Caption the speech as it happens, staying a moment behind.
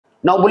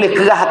Nak boleh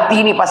keras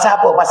hati ni pasal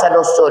apa? Pasal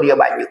dosa dia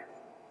banyak.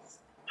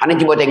 Hanya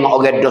cuba tengok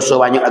orang dosa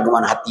banyak lagu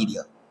mana hati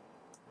dia.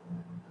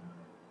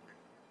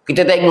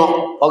 Kita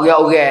tengok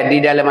orang-orang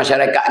di dalam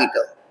masyarakat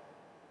kita.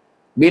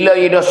 Bila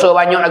dia dosa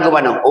banyak lagu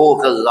mana? Oh,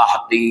 keras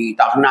hati,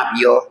 tak senap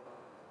dia.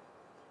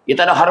 Dia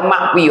tak ada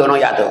hormat dia nak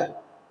yak tu.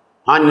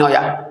 Hanya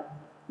yak.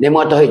 Dia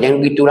mau tahu jangan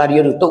begitulah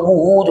dia tu. Tok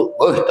guru tu.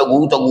 Tok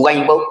guru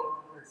ai pun.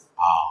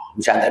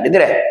 Misal tak ada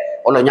dia.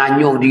 Allah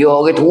nyanyo dia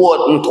orang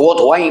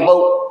tua ai pun.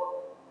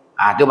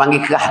 Tu panggil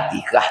keras hati.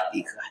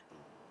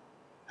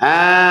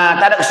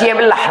 Tak ada kesia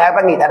belah lah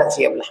panggil, tak ada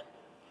kesia belah.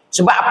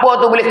 Sebab apa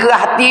tu boleh keras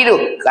hati tu?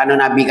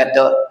 Kerana Nabi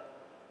kata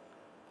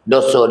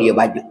dosa dia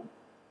banyak.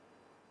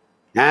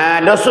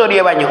 Dosa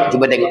dia banyak.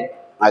 Cuba tengok.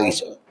 Mari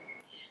so.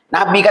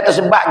 Nabi kata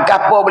sebab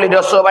apa boleh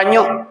dosa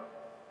banyak?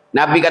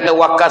 Nabi kata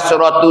wa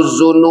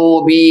kasratuz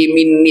zunubi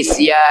min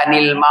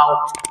nisyanil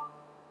maut.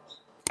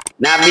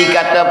 Nabi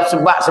kata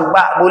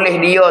sebab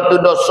boleh dia tu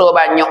dosa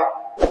banyak.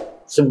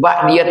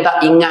 Sebab dia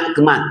tak ingat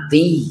ke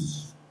mati.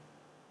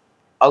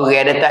 Orang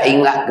dia tak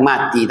ingat ke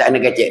mati, tak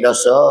nak kecek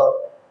dosa.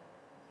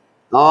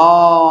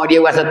 Oh,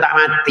 dia rasa tak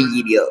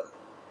mati dia.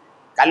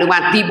 Kalau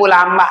mati pun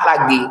lambat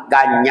lagi.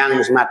 Ganyang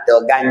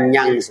semata.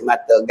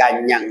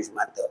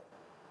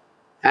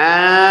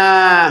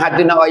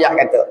 Hati nak royak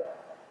kata.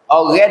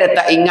 Orang dia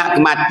tak ingat ke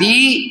mati,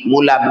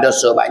 mula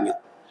berdosa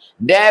banyak.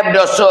 Dia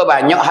berdosa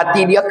banyak,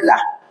 hati dia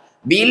keras.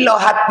 Bila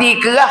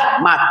hati keras,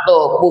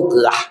 mata pun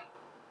keras.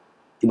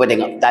 Cuba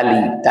tengok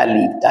tali.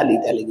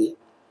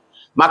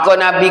 Maka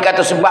Nabi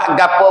kata sebab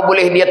gapo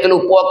boleh dia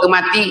terlupa ke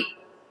mati?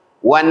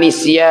 Wa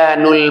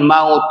nisyanul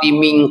mauti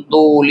min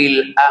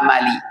tulil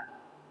amali.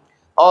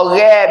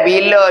 Orang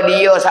bila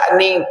dia saat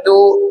ni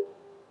tu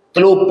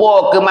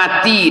terlupa ke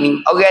mati ni,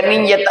 orang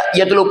ni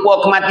dia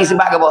terlupa ke mati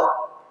sebab apa?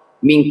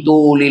 Min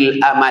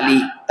tulil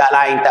amali. Tak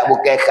lain tak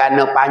bukan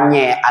kerana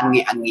panjang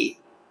angin-angin.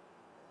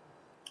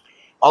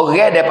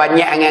 Orang dia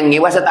panjang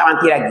angin-angin rasa tak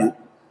mati lagi.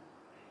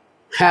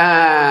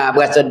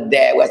 Berasa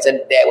dek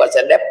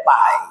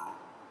pai.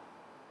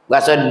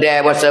 Berasa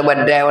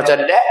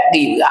dek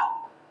gila.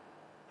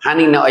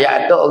 Hani nak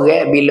ayat tu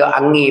orang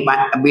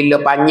bila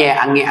panjang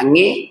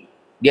angin-angin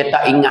dia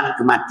tak ingat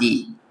ke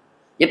mati.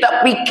 Dia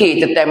tak fikir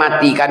tentang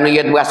mati kerana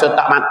dia berasa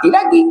tak mati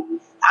lagi.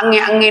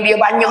 Angin-angin dia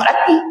banyak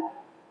lagi.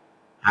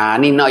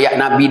 Ni nak ayat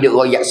Nabi dia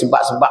royak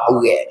sebab-sebab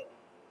orang.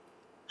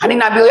 Hani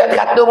Nabi royak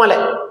kata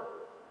malah.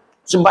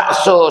 Sebab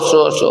so.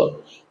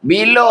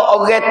 Bila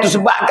orang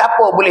tu sebab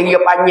apa boleh dia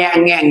panjang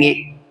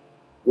angin-angin?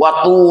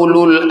 Wa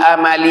tulul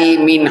amali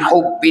min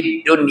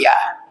hubbid dunya.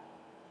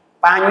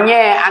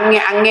 Panjang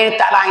angin-angin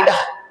tak lain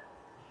dah.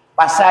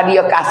 Pasal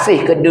dia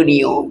kasih ke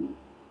dunia.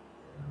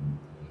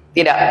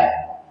 Tidak.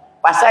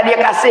 Pasal dia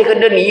kasih ke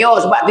dunia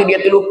sebab tu dia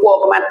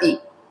terlupa ke mati.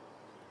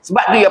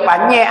 Sebab tu dia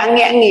panjang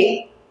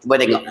angin-angin. Cuba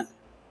tengok.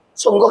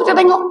 Sungguh kita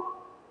tengok.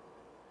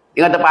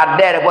 Dia kata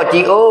padan dah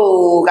pocik.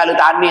 Oh, kalau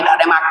tani tak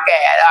ada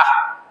makan dah.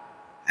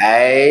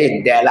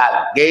 Dah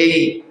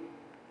lagi.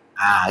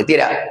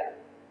 Tidak.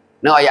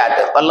 Nak ayat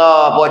tu.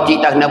 Allah pocik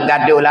tak kena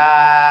bergaduh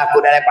lah.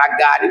 Aku dalam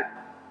pagar ni.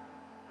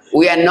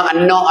 Uyan nak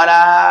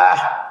lah.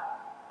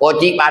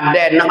 Pocik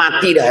padan nak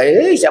mati dah.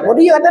 Siapa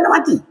dia kata nak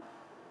mati?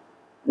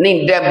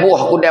 Ni dah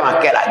buah aku dah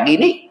makan lagi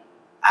ni.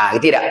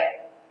 Tidak.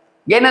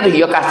 Gana tu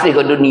dia kasih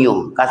ke dunia.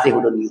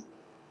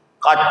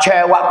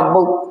 Kacau wak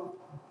kebun.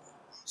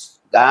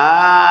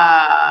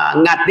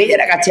 Ngatik je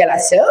dah kacau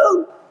langsung.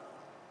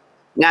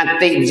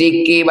 Ngatik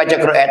zikir baca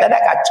Quran tak ada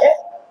kacau.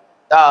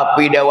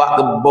 Tapi dia wak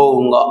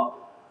kebun kok.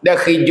 Dia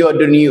hijau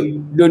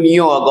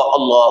dunia kok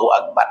Allahu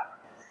Akbar.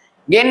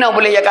 Gana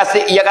boleh dia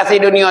kasih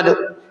dunia tu.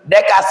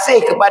 Dia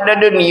kasih kepada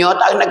dunia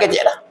tak kena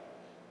kacau dah.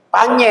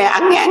 Panjang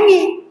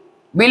angin-angin.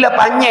 Bila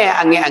panjang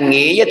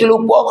angin-angin dia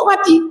terlupa ke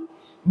mati.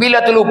 Bila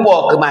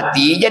terlupa ke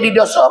mati jadi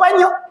dosa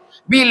banyak.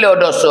 Bila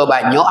dosa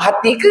banyak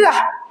hati keras.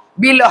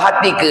 Bila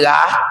hati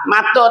keras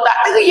mata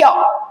tak teriak.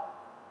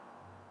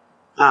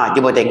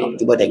 Cuba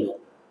tengok.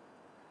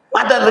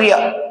 Mata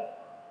teriak.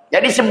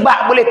 Jadi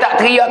sebab boleh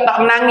tak teriak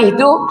tak menangis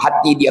tu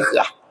hati dia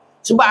keras.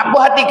 Sebab apa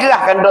hati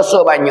keras kan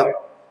dosa banyak.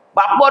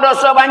 Apa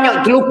dosa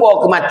banyak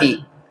terlupa ke mati.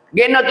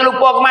 Dia nak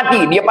terlupa ke mati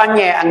dia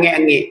panjang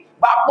angin-angin.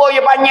 Apa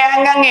dia panjang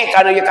angin-angin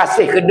kerana dia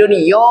kasih ke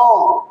dunia.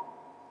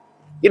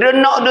 Dia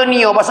nak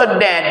dunia pasal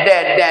dah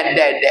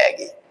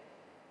lagi.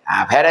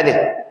 Faham tu?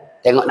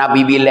 Tengok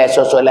Nabi bila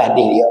sosolah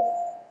dia.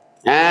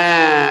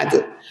 Tu.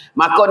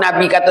 Maka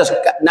Nabi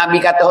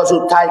kata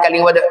sultan kali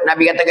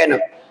Nabi kata kan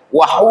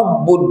wa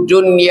hubbud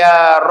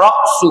dunya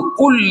ra'su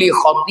kulli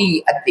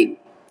khati'atin.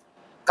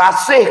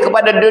 Kasih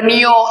kepada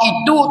dunia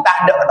itu tak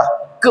ada dah.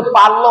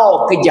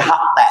 Kepala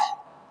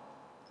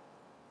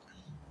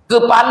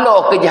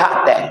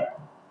kejahatan.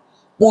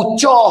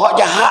 Pucuk hak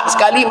jahat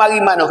sekali mari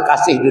mana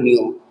kasih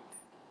dunia.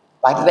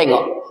 Lepas tu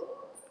tengok.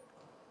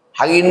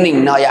 Hari ni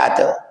nak ayat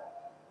tu.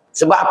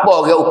 Sebab apa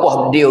orang upah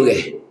dia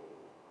orang?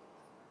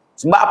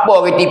 Sebab apa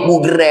orang tipu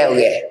gerai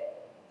orang?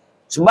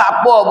 Sebab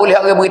apa boleh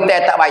orang berita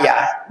tak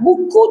bayar?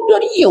 Buku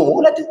dunia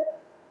lah tu.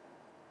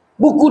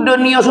 Buku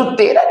dunia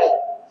sutik dah ni.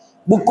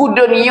 Buku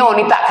dunia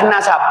ni tak kenal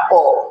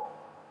siapa.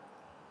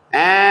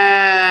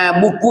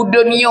 buku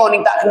dunia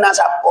ni tak kenal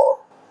siapa.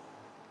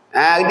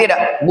 Gitu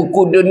tak?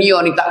 Buku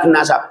dunia ni tak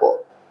kenal siapa.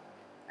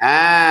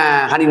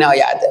 Hadina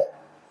ayat tu.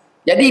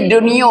 Jadi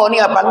dunia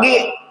ni apa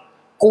panggil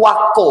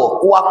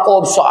kuako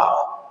besar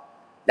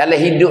dalam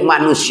hidup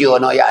manusia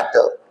no ayat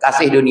tu.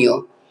 Kasih dunia.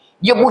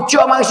 Dia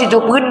bucah mari situ,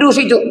 perdu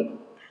situ.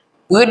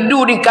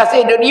 Perdu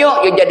dikasih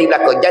dunia, dia jadi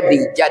belakang.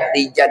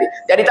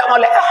 Jadi tak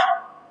molek lah.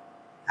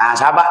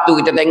 Sahabat tu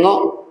kita tengok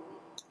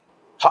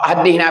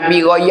hadis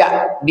Nabi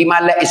royak di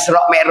malam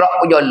Isra' Mi'raj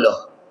pun jolah.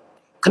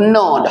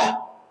 Kena dah.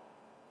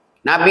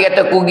 Nabi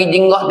kata aku pergi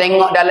jengok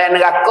tengok dalam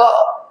neraka.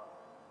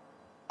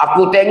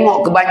 Aku tengok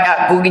aku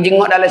pergi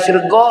jengok dalam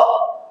syurga.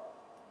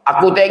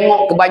 Aku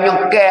tengok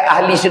kebanyakan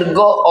ahli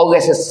syurga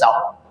orang sesak.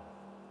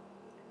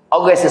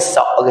 Orang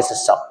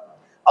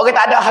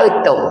tak ada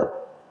harta.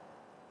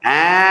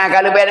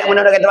 Kalau banyak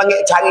benda kata panggil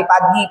cari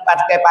pagi,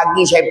 pakai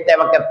pagi, syaitan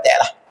pakai petai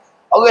lah.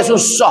 Orang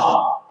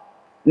susah.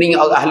 Ni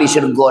orang ahli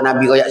syurga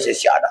Nabi royak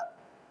sesia dah.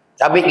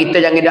 Tapi kita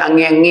jangan dak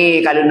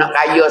angin-angin kalau nak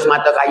kaya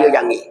semata kaya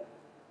jangan.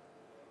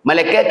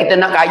 Malaikat kita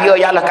nak kaya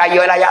ya Allah,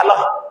 kaya lah ya Allah.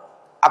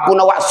 Aku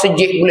nak buat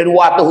sejid boleh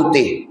 200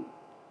 hutih.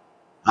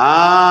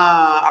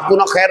 Aku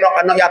nak khairan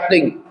anak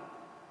yatim.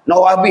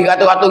 Nak habis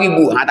ratus-ratus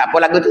ribu. Tak apa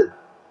lagu tu.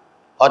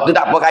 Tu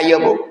tak apa kaya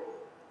pun.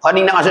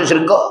 Ni nak masuk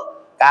syurga.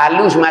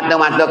 Kalau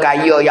semata-mata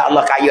kaya ya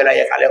Allah, kaya lah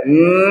ya Allah.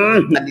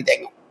 Nanti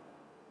tengok.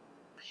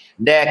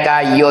 Dia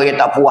kaya ya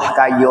tak puas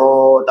kaya,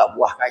 tak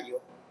puas kaya.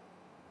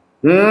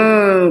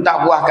 Tak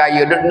puas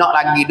kaya, duk nak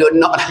lagi.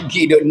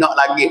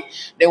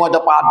 Dia kata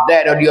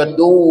padai dah dia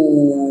tu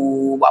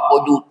berapa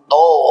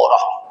juta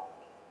dah.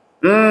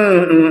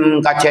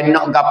 Kacau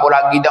nak gapo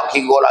lagi tak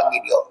kira lagi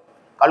dia.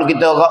 Kalau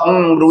kita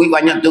duit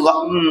banyak tu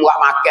buat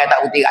makan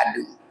tak putih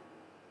ada.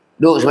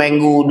 Duk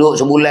seminggu, duk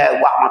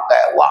sebulan buat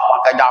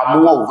makan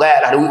jamu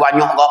orang lah duit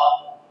banyak kok.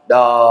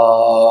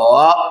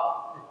 Dak.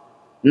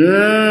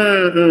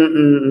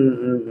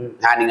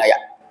 Ni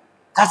ayat.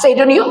 Kasih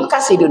dunia.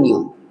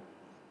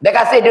 Dia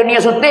kasih dunia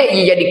sutik,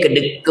 dia jadi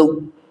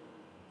kedeku.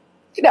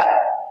 Tidak.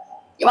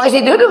 Dia mari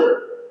situ tu.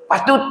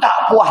 Lepas tu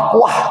tak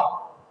puas-puas.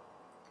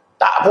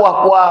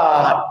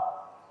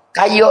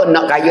 Kaya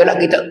nak kaya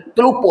lagi tak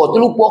terlupa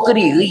ke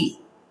diri.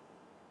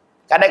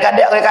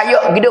 Kadang-kadang orang kaya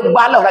hidup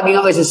balas lagi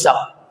dengan orang sesak.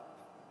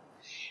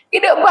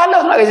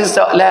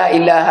 La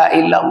ilaha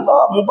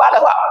illallah. Mu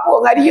balas apa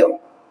dengan dia?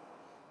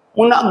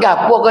 Mu nak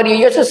gapo ke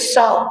dia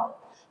sesak.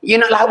 Dia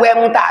nak lawan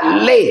mu tak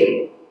leh.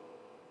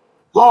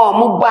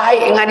 Mu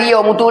baik dengan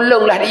dia, mu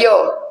tolonglah dia.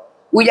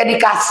 Mu jadi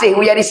kasih,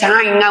 mu jadi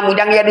sayang, mu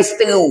jangan jadi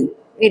seteru.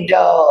 Ni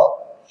dah.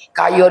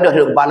 Kaya dah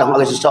balas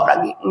orang sesak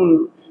lagi.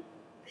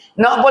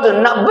 Nak apa tu?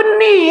 Nak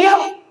benih ya.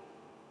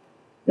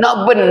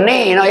 Nak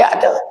benih nak ya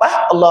tu.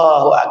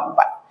 Allahu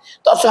akbar.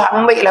 Tak usah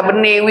ambil lah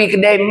benih wi ke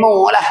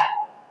demo lah.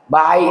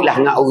 Baiklah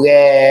dengan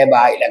orang.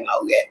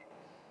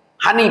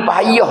 Hani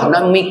payah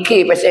nak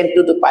mikir pasal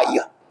tu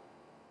payah.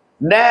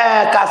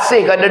 Dah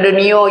kasih kepada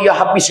dunia ya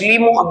habis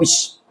selimut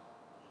habis.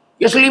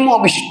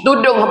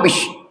 Tudung habis.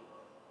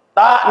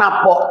 Tak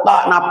nampak.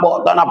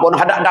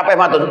 Hadap dapat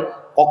mata tu.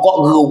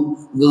 Pokok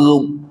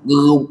geruk.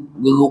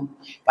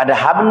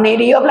 Padahal benih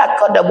dia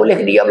belakang dah boleh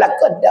dia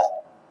belakang dah.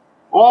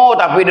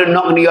 Tapi dia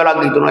nak dia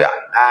lagi tu nak.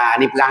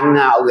 Ni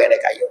perangai orang dia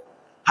kaya.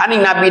 Hani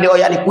Nabi dia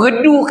ayat ni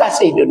perdu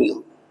kasih dunia.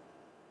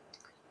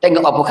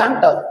 Tengok apa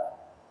kata.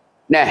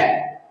 Nah,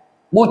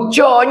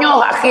 bucanya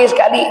akhir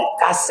sekali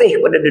kasih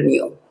kepada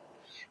dunia.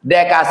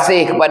 Dia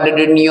kasih kepada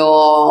dunia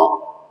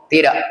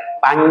tidak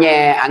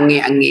panjang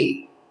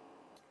angin-angin.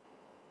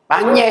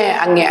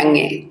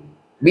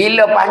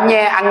 Bila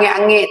panjang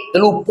angin-angin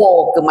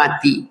terlupa ke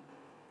mati.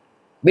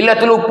 Bila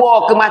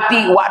terlupa ke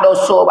mati buat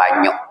dosa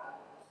banyak.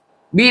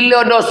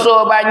 Bila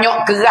dosa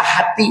banyak kerah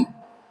hati.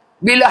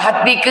 Bila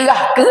hati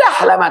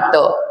kerahlah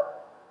mata.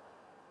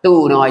 Tu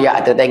no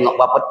ayat tu tengok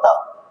berapa tak.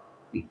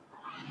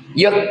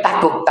 Ya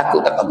takut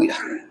bila.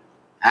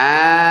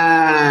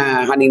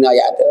 Ni no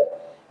ayat tu.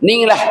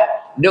 Inilah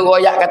dia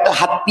ayat kata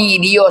hati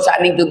dia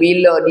saat ni tu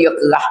bila dia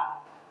kerah.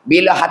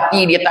 Bila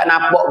hati dia tak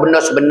nampak benda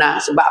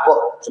sebenar. Sebab apa?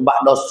 Sebab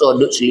dosa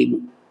duduk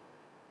selimut.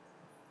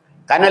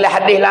 Kerana lah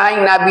hadis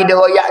lain Nabi dia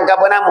royak ke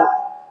apa nama?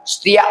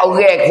 Setiap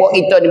orang buat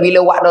kita ni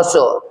bila buat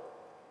dosa.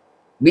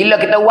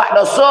 Bila kita buat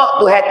dosa,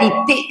 Tuhan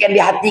titikkan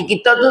di hati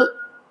kita tu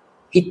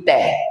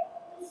kita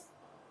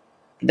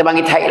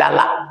panggil tahi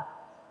lalak.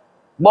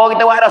 Bawa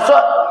kita buat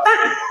dosa, tak.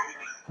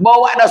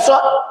 Bawa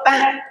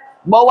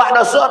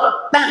dosa,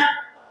 tak.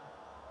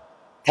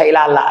 Tahi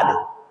lalak tu.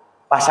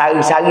 Pas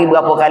sari-sari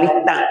berapa kali,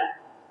 tak.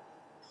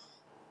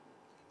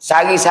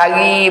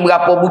 Sari-sari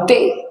berapa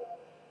butik.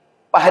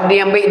 Pas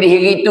dia ambil di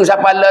hari tu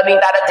siapa lah ni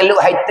tak ada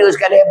celuk hater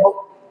sekali habuk.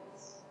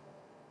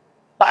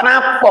 Tak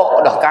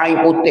nampak dah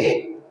kain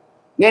putih.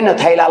 Ni nak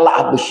tahi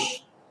lalak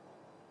habis.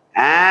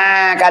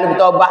 Kalau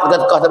bertobat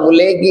kita tak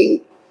boleh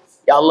lagi.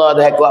 Ya Allah,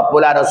 Tuhan ku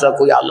apalah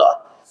dosaku ya Allah.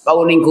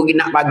 Kau ni ku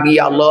nak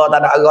pagi ya Allah,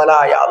 tak ada arah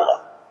lah ya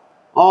Allah.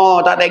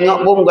 Tak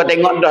tengok pun kau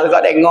tengok dah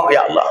kau tengok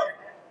ya Allah.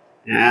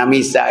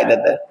 Misal kita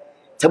tu.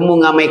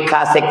 Semua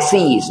mereka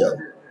seksi so.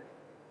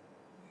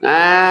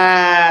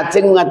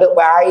 Tengah tu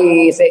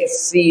baik,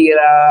 seksi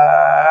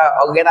lah.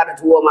 Orang tak ada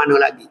tua mana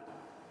lagi.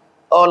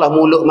 Oh lah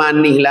mulut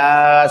manis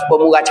lah.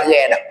 Pemuka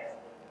cerai dah.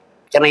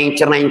 Cereng.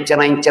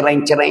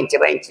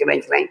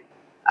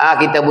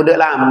 Kita budak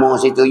lama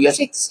situ. Ya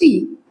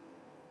seksi.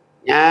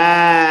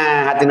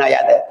 Hati nak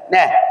ayat tu.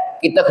 Nah,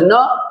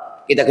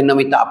 kita kena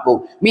minta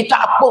apung.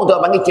 Minta apung tu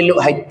panggil celuk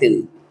haita.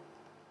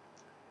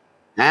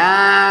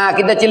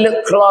 Kita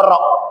celuk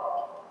kelorok.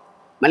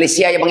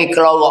 Malaysia yang panggil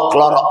kelorok.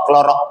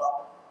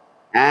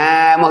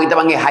 Mau kita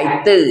panggil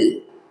haita.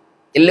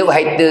 Celuk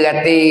haita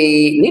kata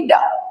ni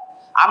dah.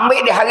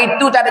 Ambil di hari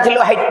tu tak ada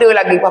celuk haita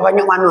lagi.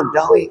 Banyak mana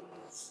dah weh.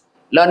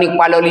 Lah ni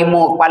kepala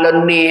lima, kepala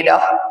ni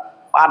dah.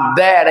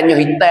 Padai dan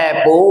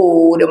hitam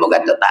pun. Dia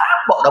kata tak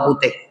nampak dah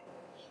putih.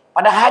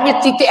 Padahal hanya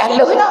titik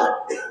halus dah.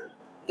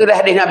 Itu dah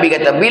hadis Nabi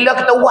kata. Bila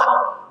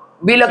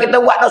kita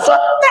buat dosa,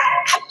 tak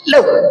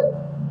halus.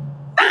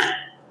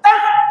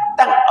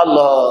 Tak.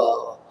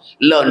 Allah.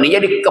 Lah ni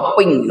jadi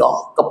keping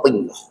lah.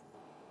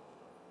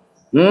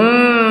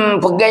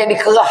 Pegang jadi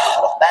kerah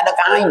dah. Tak ada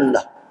kain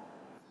dah.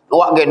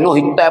 Awak genuh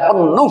hitam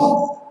penuh.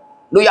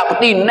 Lu yang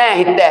petinah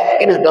hitam.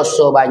 Kena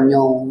dosa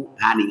banyak.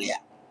 Ni ya.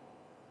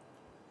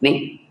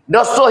 Ni.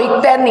 Dosa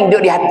hitam ni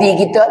duduk di hati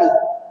kita ni.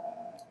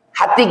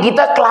 Hati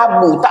kita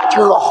kelabu. Tak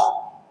cerah.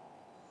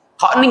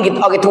 Hak ni kita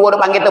orang tua dia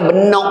panggil tu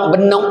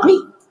benok ni.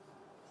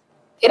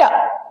 Tidak.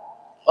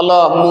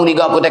 Allah mu ni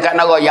aku dekat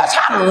neraka.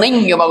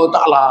 Saning ya baru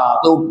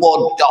taklah. Tu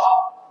bodoh.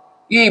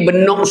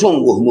 Benok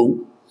sungguh mu.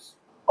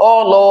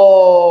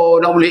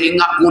 Allah, nak boleh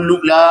ingat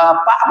kunuk lah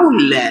 4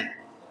 bulan.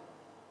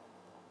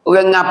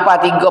 Orang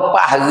ngapa 3-4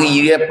 hari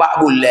dia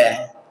 4 bulan.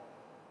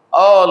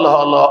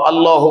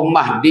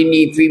 Allahumma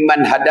hdini fi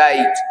man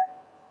hadait.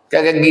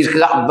 Kaki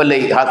sekerak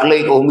balik, hak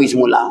lain umi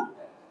semula.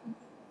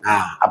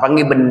 Apa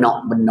panggil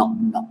benok.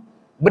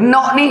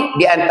 Benok ni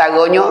di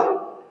antaranya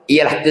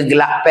ialah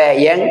kegelapan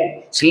yang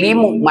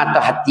selimut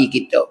mata hati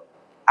kita.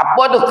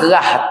 Apa tu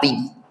kerah hati?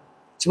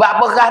 Sebab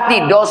apa kerah hati?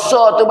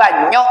 Dosa tu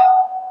banyak.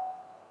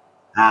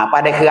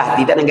 Pada kerah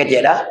hati tak nak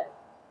kacau dah.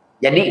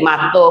 Jadi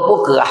mata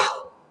pun kerah.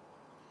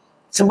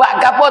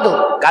 Sebab apa tu?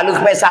 Kalau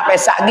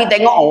pesak-pesak lagi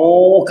tengok,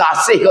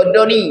 kasih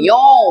goda ni.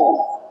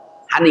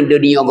 Ni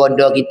dunia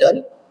goda kita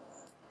ni.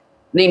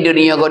 Ni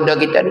dunia goda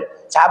kita ni.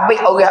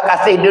 Sabit orang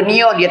kasih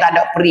dunia, dia tak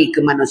ada peri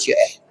ke manusia.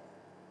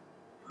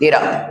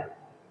 Tidak.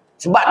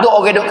 Sebab tu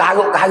orang duk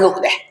karuk-karuk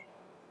dah.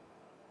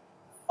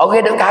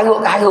 Orang duk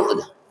karuk-karuk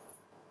tu.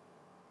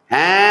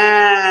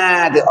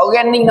 Tu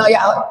orang ni nak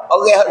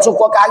orang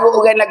suka karuk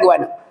orang lagu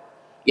mana?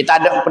 Dia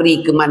tak ada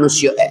peri ke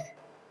manusia.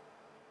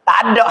 Tak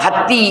ada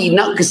hati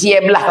nak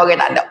kesia belah orang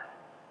tak ada.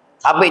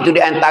 Sampai itu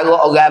di antara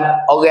orang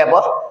apa?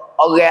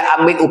 Orang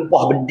ambil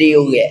upah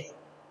bedil orang.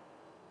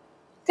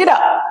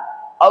 Tidak.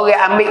 Orang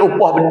ambil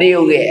upah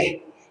bedil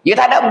orang. Dia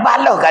tak ada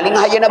balas kali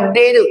dengan hajana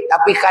bedil tu,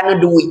 tapi kerana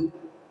duit.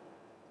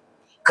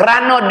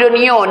 Kerana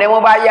dunia dia mau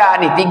bayar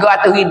ni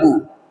 300,000.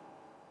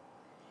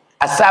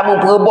 Asal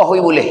mu perubah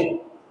boleh.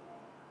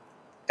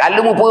 Kalau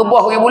mu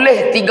perubah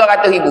boleh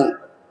 300,000.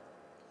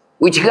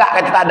 Cerak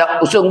kata tak ada,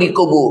 usung pergi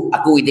kubur,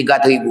 aku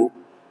 300,000.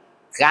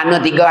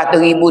 Kerana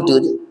 300,000 tu,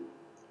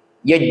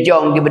 dia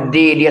jong, dia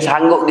berdiri, dia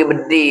sanggup, dia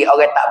berdiri,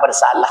 orang tak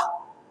bersalah.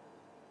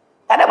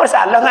 Tak ada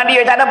bersalah dengan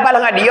dia, tak ada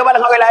balas dengan dia, balas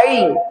dengan orang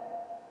lain.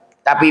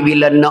 Tapi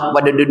bila nak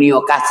pada dunia,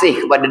 kasih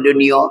kepada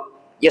dunia,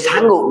 dia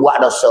sanggup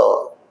buat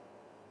dosa.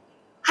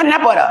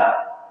 Kenapa tak?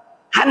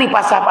 Ni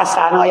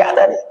pasal-pasal ayat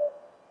tadi.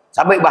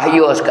 Sampai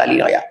bahaya sekali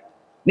ayat.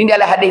 Ni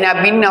dalam hadis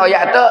Nabi ni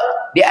ayat tu,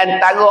 di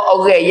antara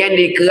orang yang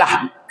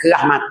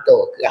dikerah mata.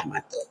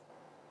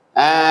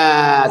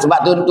 Sebab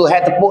tu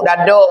Tuhan tepuk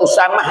dada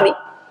Usamah ni.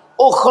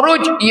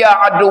 Ukhruj ya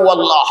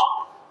aduwallah.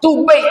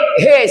 Tubik,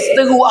 hei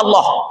seteru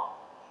Allah.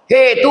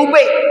 Hei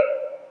tubik.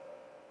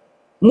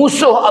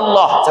 Musuh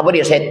Allah. Siapa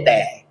dia?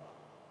 Setan.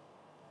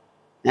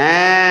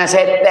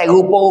 Setan,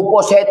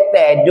 rupa-rupa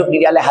setan duduk di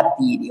dalam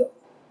hati dia.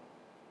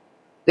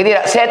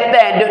 Tidak,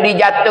 setan duduk di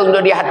jantung,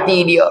 duduk di hati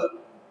dia.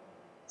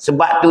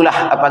 Sebab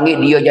itulah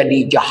panggil dia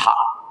jadi jahat.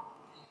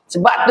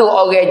 Sebab tu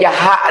orang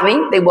jahat ni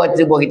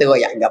tiba-tiba kita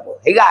royak ke apa?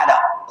 Heran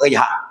tak orang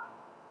jahat?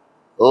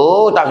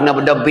 Tak kena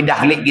benda-benda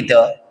klik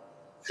kita.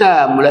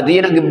 Mula tu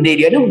dia nak pergi benda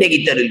dia, benda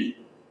kita dulu.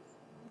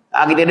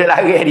 Kita duduk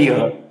lari dia.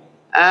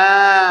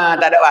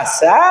 Tak ada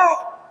pasal.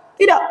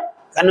 Tidak.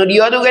 Kerana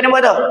dia tu kan apa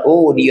tu?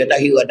 Dia tak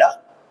kira dah.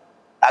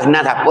 Tak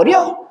kenal siapa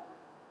dia.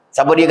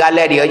 Siapa dia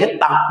galai dia je,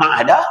 tak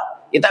ada.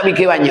 Dia tak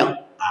fikir banyak.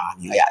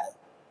 Ni ayat tu.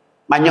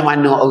 Banyak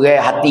mana orang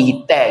hati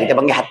hitam, kita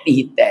panggil hati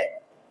hitam.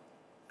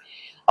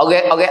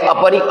 Orang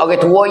apa ni? Orang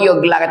tua dia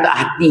gelar kata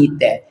hati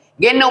hitam.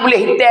 Gena boleh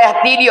hitam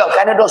hati dia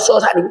kerana dosa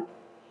saat ni.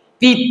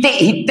 Titik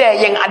hitam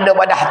yang ada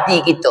pada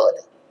hati kita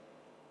tu.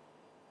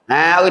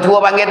 Orang tua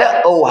panggil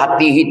tu,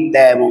 hati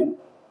hitam.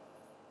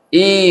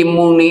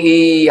 Mu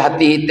ni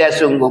hati hitam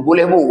sungguh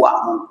boleh buat.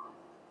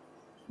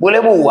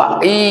 Boleh buat.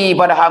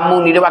 Pada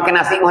hamu ni dia makan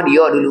nasi dengan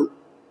dia dulu.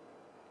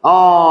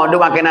 Dia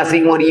makan nasi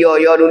dengan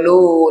dia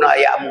dulu nak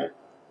ayatmu.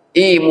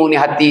 Mu ni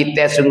hati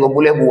hitam sungguh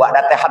boleh buat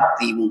datang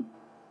hatimu.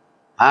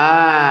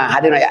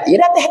 Ada nak ayat. Ya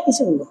datang hati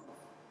sungguh.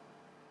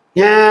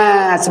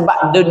 Ya,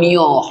 sebab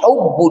dunia,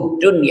 hubbud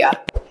dunya.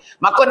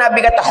 Maka Nabi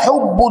kata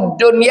hubbud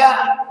dunya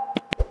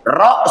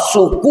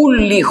ra'su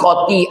kulli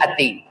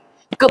khati'atin.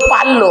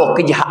 Kepala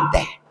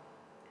kejahatan.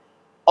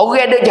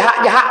 Orang ada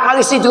jahat-jahat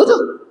mari situ tu.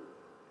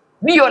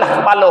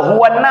 Dialah kepala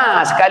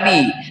huwana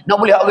sekali. Nak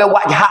boleh orang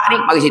buat jahat ni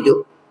mari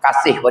situ.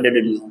 Kasih pada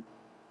dunia.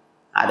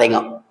 Ha,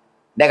 tengok.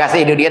 Dah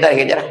kasih dunia tak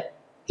kira.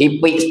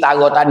 Hipik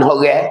setara tanah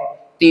orang,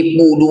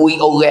 tipu duit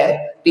orang,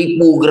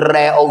 tipu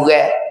gerai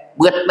orang,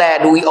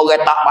 bertai duit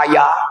orang tak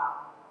bayar.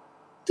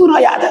 Tu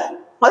nak ayat tu.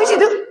 Mari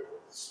situ.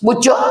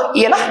 Bucuk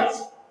ialah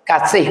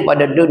kasih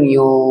pada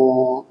dunia.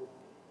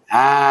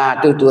 Ha,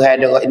 tu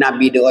Tuhan dia,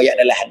 Nabi dia ayat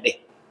dalam hadis.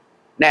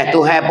 Nah,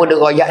 Tuhan pun dia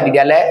ayat di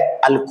dalam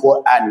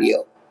Al-Quran dia.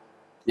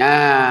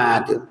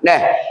 Nah, tu. Nah,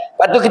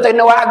 lepas tu kita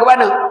kena buat ke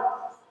mana?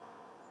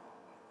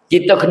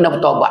 Kita kena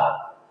bertaubat.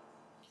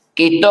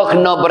 Kita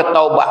kena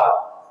bertaubat.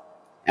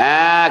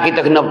 Ha,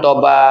 kita kena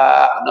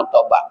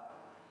bertaubat.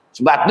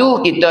 Sebab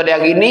tu kita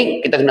dari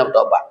ni kita kena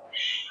bertaubat.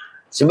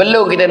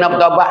 Sebelum kita nak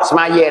bertaubat,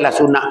 semayalah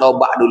sunat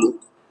taubat dulu.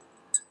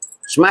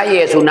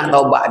 Semaya sunat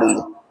taubat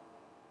dulu.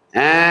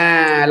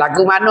 Ha,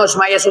 lagu mana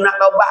semaya sunat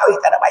taubat weh,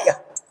 tak ada payah.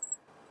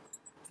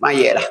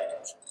 Semayalah.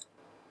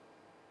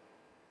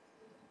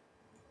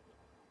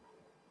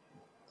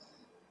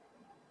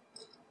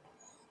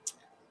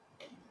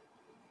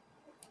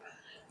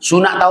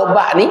 Sunat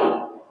taubat ni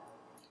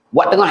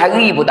buat tengah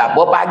hari pun tak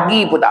apa,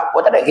 pagi pun tak apa,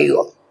 tak ada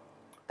kira.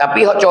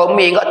 Tapi hok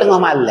comel kat tengah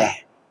malam.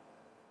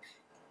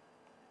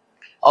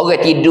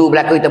 Orang tidur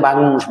belakang kita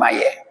bangun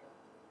semaya.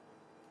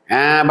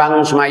 Ha,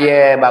 bangun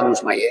semaya.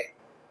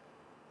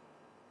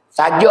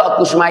 Saja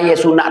aku semaya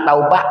sunat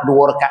taubat 2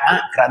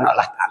 rakaat kerana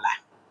Allah Ta'ala.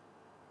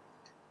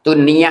 Tu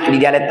niat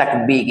di dalam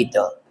takbir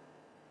kita.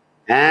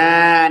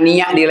 Ha,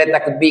 niat di dalam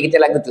takbir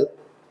kita lagu tu.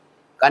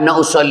 Karena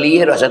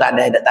usolli rasa tak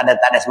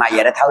ada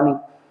semaya dah tahu ni.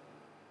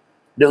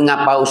 Dia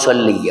ngapa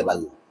usolli ya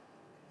baru.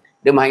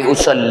 Dia main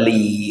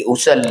usolli,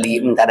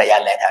 tak ada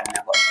jalan tak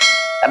ada apa.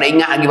 Tak ada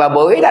ingat lagi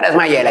baboy, tak ada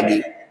semaya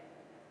lagi.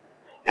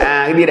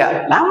 Ha,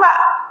 tidak. Lambat.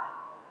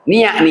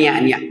 Niat.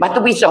 Lepas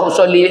tu pisah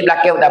usolli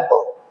belakang tak apa.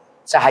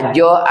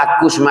 Sahaja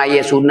aku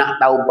semaya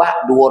sunat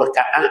taubat 2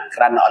 rakaat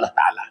kerana Allah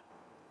Ta'ala.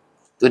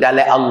 Tu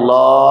dalam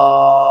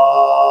Allahu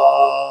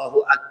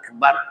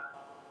Akbar.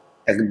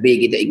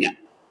 Takbir kita ingat.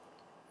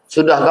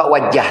 Sudah gak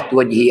wajah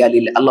tu wajhiya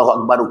lillah. Allahu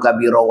Akbar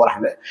kabira wa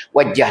rahmat.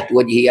 Wajah tu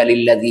wajhiya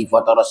lillazi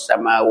fataras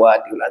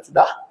samawati wal ardi.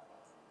 Sudah.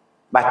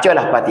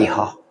 Bacalah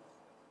Fatihah.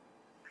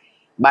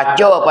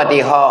 Baca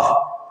Fatihah.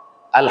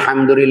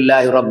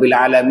 Alhamdulillahi rabbil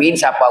alamin.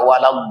 Siapa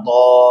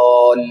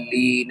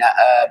waladdallina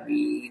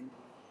amin.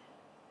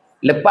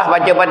 Lepas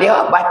baca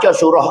Fatihah, baca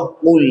surah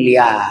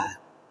Kuliah.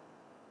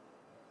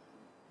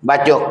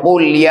 Baca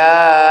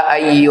Kuliah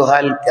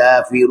ayyuhal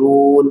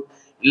kafirun.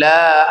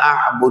 La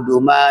a'budu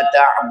ma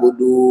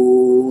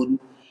ta'budun.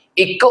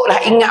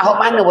 Ikutlah ingat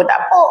hok mana pun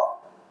tak apa.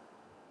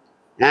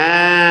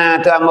 Ha,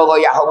 tu ambo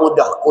royak hok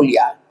mudah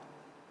kuliah.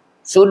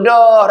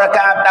 Sudah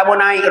rakaat pertama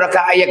naik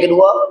rakaat ayat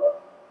kedua,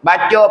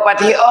 baca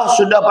Fatihah,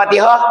 sudah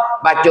Fatihah,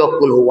 baca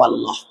qul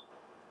huwallah.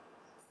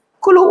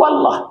 Qul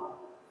huwallah.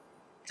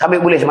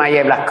 Sampai boleh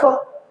semaya belaka.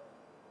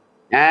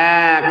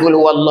 Ha, qul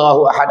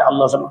huwallahu ahad,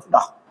 Allah samad.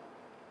 Sudah.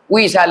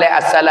 Wi salih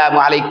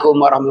assalamualaikum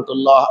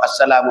warahmatullahi,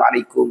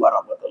 assalamualaikum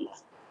warahmatullahi.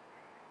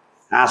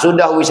 Ha,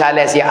 sudah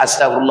wisalah si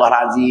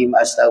astaghfirullahalazim,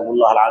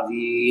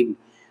 astaghfirullahalazim,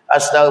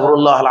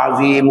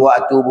 astaghfirullahalazim wa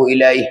atubu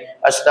ilaih,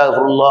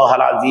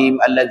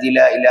 astaghfirullahalazim alladzi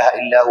la ilaha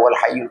illa huwal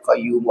hayyul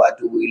qayyum wa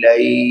atubu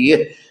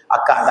ilaih.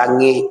 Akak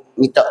tangi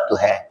minta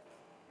Tuhan.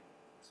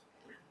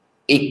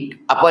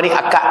 Apa ni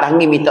akak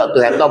tangi minta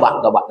Tuhan,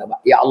 tobat.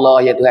 Ya Allah,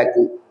 ya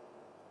Tuhanku.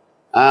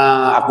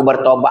 Aku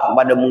bertobat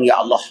kepadamu ya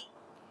Allah.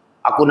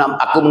 Aku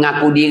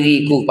mengaku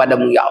diriku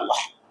kepadamu ya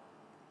Allah.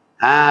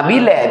 Ha,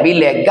 bila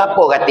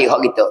gapo kata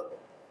hak kita?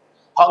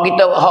 Hak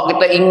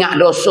kita ingat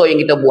dosa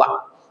yang kita buat.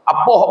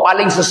 Apa hak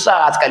paling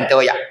sesat sekali kita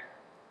royak?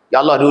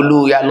 Ya Allah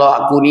dulu, ya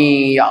Allah aku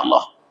ni, ya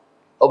Allah.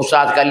 Oh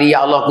besar sekali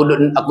ya Allah,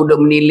 aku duk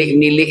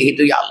menilik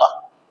itu ya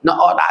Allah.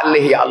 Nak tak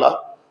leh ya Allah.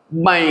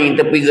 Main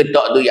tepi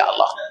getak tu ya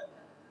Allah.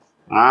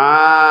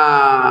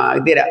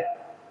 Tidak.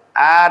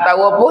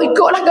 Tahu apa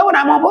ikutlah kau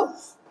nama apa?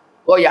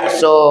 Royak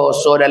so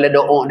dalam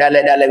doa,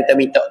 dalam kita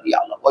minta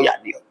ya Allah,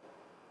 royak dia.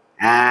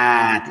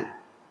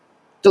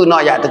 Tu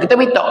nak ayat tu kita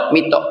minta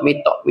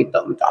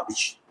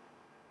habis.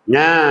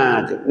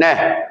 Nah, tu.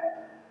 Nah.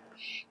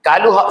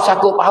 Kalau hak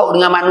sakut paut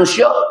dengan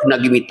manusia kena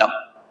pergi minta.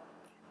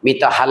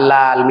 Minta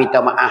halal,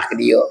 minta maaf ke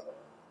dia.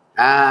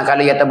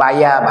 Kalau dia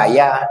terbayar,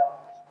 bayar.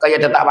 Kalau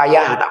dia tak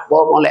bayar, tak apa,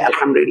 molek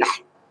alhamdulillah.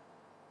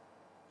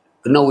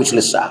 Kena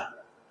selesai.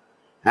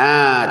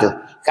 Tu.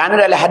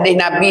 Karena dalam hadis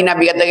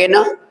Nabi kata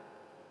kena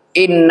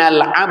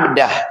innal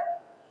abdah,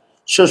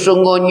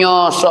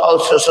 sesungguhnya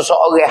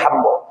seseorang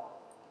hamba.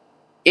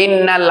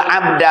 Innal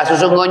abda,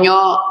 sesungguhnya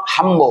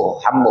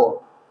hamba.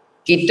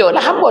 Kita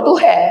lah hamba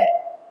Tuhan.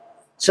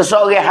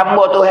 Seseorang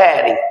hamba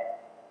Tuhan ni.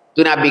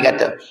 Tu Nabi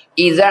kata,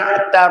 iza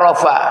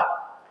tarafa,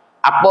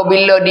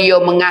 apabila dia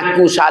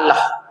mengaku salah,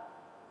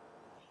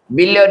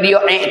 bila dia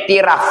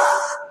iktiraf,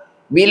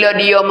 Bila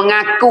dia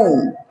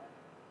mengaku,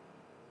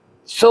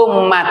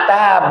 summa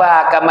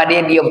taba,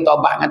 kemudian dia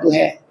bertobat dengan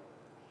Tuhan.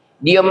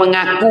 Dia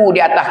mengaku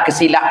di atas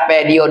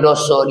kesilapan dia,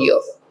 dosa dia.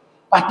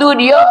 Lepas tu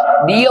dia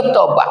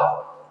bertobat.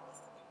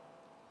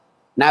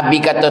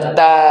 Nabi kata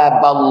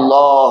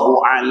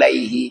taballahu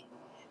alaihi.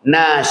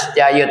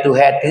 Nascaya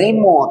Tuhan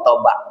terima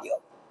tobat dia.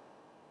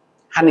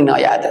 Hani nak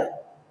ayat tu.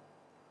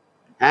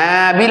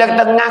 Bila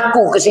kita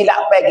mengaku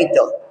kesilapan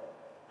kita.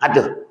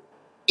 Tu.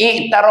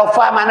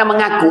 Iktirafa makna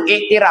mengaku,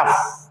 iktiraf.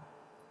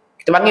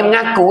 Kita panggil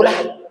mengaku lah.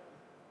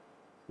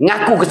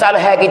 Mengaku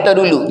kesalahan kita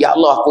dulu. Ya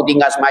Allah, aku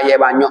tinggal semaya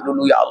banyak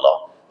dulu ya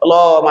Allah.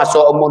 Allah,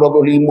 masuk umur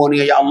 25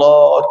 ni ya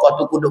Allah, kau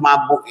tu kudu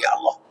mabuk ya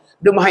Allah.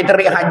 Dia mahu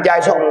terik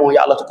hajai semua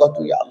ya Allah, kau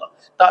tu ya Allah.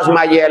 Tak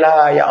semaya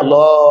lah ya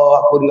Allah,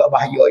 aku juga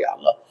bahaya ya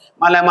Allah.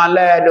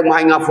 Malam-malam dia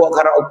mahu ngafuk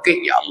karaoke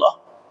ya Allah.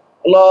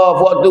 Allah,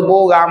 waktu tu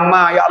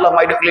ramai ya Allah,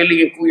 mahu hidup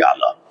keliling aku ya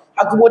Allah.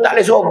 Aku pun tak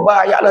boleh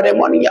sobat ya Allah,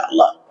 demo ni ya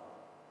Allah.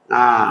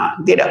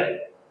 Tidak.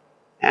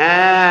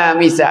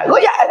 Misal,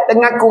 ya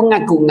ngaku.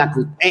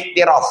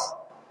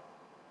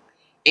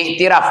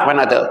 Iktiraf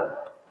mana tu?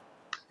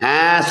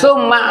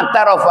 Summa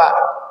tarafa,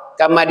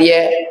 kama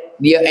dia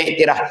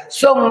iktiraf.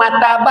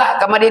 Summa taba,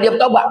 kama dia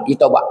bertobat, dia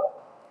tobat.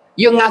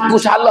 Dia ngaku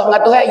salah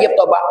dengan Tuhan, dia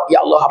bertobat. Ya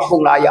Allah,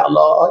 ampunlah ya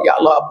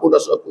Allah, ampun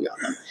dosaku ya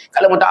Allah.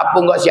 Kalau tak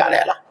ampun kau siap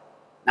lah.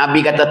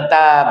 Nabi kata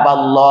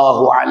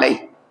taballahu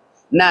alaihi.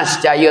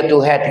 Nascaya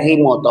Tuhan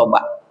terima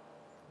tobat.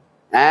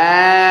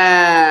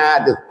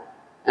 Tu.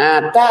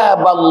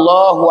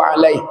 Taballahu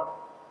alaihi.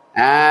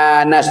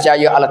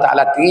 Nascaya Allah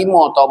Taala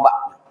terima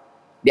tobat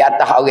di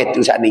atas orang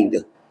tu saat ni tu.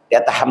 Di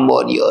atas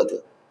hamba dia tu.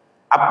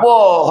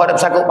 Apa hendak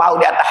bersangkut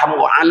paut di atas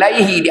hamba,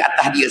 alaihi di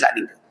atas dia saat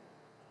ni tu.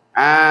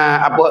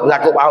 Apa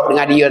bersangkut paut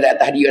dengan dia di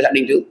atas dia saat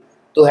ni tu,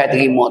 Tuhan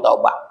terima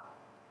taubat.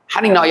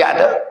 Hani nak ayat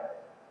tu.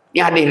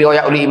 Ni hadis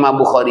riwayat oleh Imam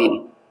Bukhari ni.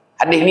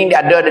 Hadis ni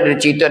dia ada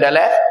cerita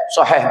dalam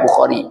Sahih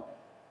Bukhari.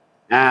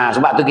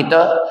 Sebab tu kita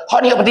hak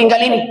ni penting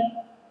kali ni.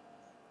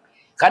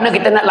 Karena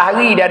kita nak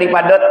lari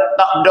daripada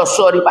tak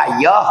dosa ni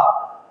payah.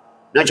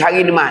 Nak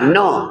cari di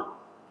mana?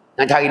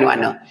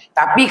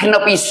 Tapi kena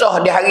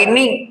pisah di hari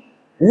ni.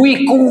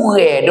 Wi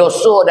kurang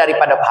dosa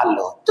daripada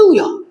pahala. Tu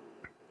ya.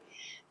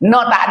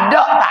 Nak tak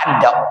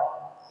ada.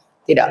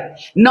 Tidak.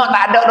 Nak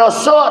tak ada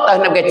dosa, tak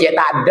nak kecil.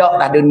 Tak ada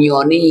tak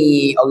dunia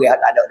ni. Orang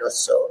tak ada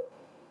dosa.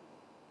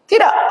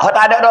 Tidak. Hak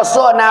tak ada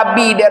dosa,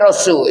 Nabi dan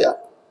Rasul ya.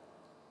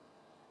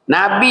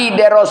 Nabi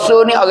dan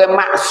Rasul ni orang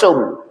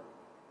maksum.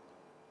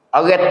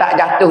 Orang tak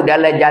jatuh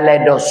dalam jalan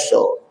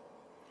dosa.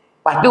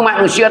 Lepas tu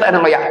manusia tak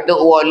nak bayar.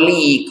 Tok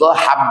wali ke,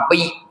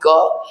 habib ke,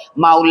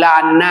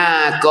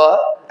 maulana ke,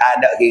 tak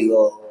ada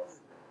kira.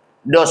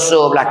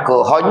 Dosa berlaku.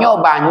 Hanya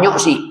banyak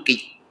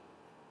sikit.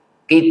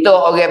 Kita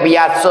orang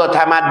biasa,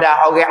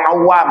 tamada, orang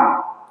awam.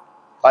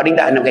 Kau ni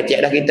tak nak kecek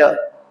dah kita.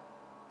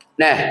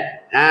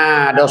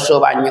 Dosa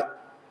banyak.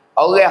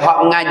 Orang hak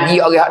mengaji,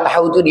 orang hak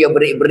tahu tu dia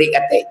berik-berik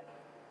kata.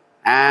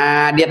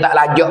 Dia tak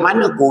lajak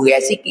mana,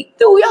 kurang sikit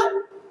tu ya.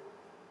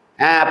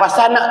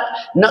 Pasal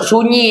nak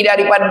sunyi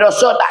daripada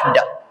dosa tak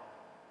ada.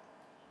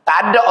 Tak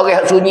ada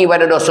orang sunyi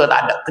pada dosa,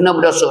 tak ada. Kena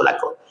berdosa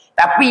berlaku.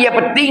 Tapi yang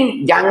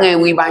penting jangan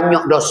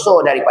banyak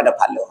dosa daripada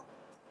pahala.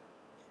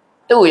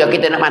 Tu yang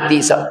kita nak mati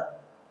so.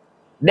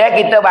 Dan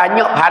kita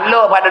banyak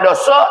pahala pada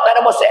dosa, tak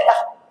ada bosak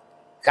dah.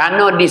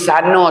 Kerana di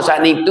sana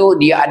saat itu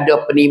dia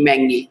ada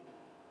penimeng ni.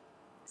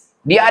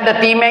 Dia ada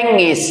timeng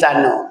ni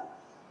sana.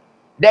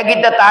 Dan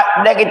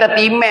kita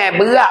timeng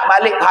berat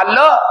balik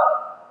pahala.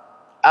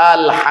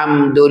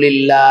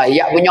 Alhamdulillah,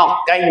 ya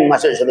menyokai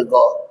masuk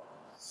syurga.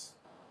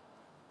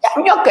 Ya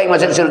menyokai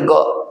masuk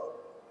syurga.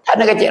 Tak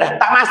ada kecil dah,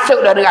 tak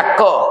masuk dah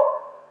neraka.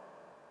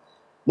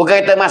 Bukan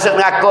kita masuk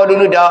neraka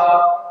dulu dah.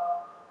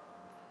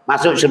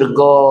 Masuk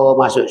syurga.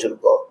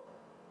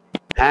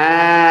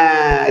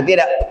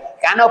 Tidak.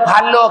 Kerana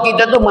pahala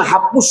kita tu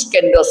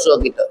menghapuskan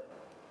dosa kita.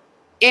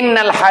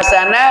 Innal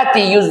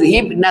hasanati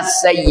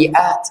yuzhibnas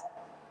sayyiat.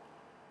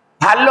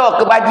 Pahala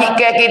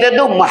kebajikan kita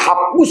tu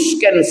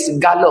menghapuskan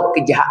segala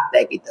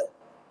kejahatan kita.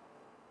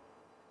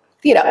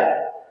 Tidak.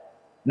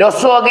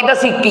 Dosa kita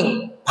sikit,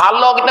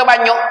 pahala kita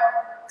banyak.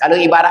 Kalau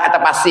ibarat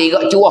atas pasir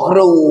kat curah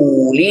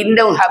ru,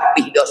 lindung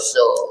habis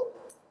dosa.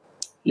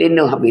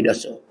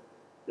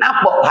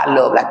 Nampak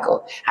pahala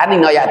belaka. Hari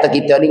ni ayat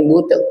kita ni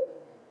buta.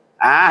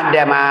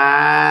 Dia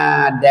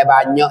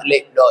banyak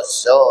lek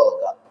dosa.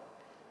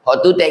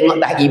 Hak tu tengok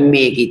dah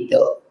email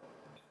kita.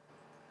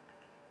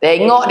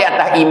 Tengok di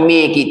atas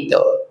email kita.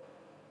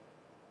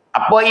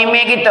 Apa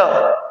email kita?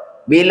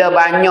 Bila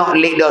banyak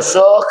lek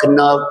dosa,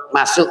 kena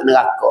masuk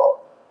neraka.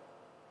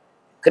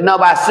 Kena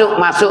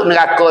masuk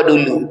neraka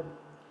dulu.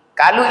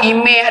 Kalau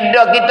email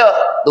ada kita,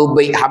 tu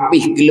baik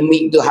habis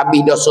gelemik tu,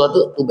 habis dosa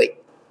tu baik.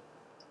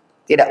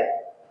 Tidak.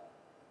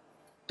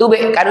 Tu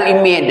baik kalau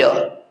email ada.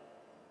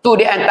 Tu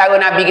di antara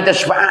Nabi kita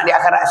syafaat di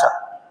akhirat esok.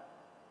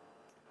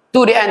 Tu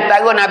di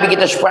antara Nabi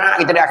kita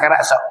syafaat kita di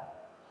akhirat esok.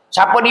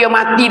 Siapa dia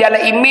mati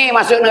dalam email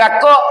masuk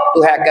neraka,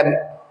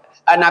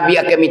 Nabi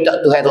akan minta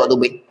Tuhan tu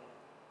baik.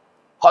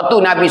 Hak tu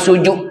Nabi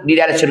sujud di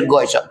dalam syurga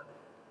esok.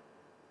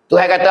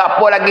 Tuhan kata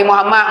apa lagi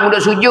Muhammad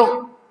mudah sujud?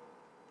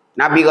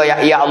 Nabi kata,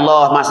 ya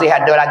Allah, masih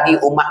ada lagi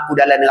umatku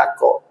dalam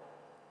neraka.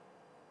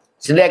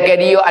 Sedangkan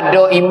dia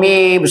ada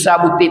email besar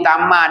butir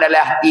tamar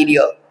dalam hati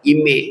dia.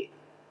 Email.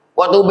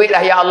 Waktu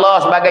baiklah ya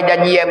Allah sebagai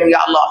janjianmu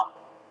ya Allah.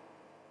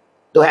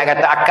 Tuhan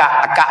kata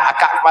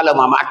akak kepala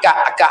Muhammad.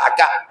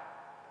 Akak.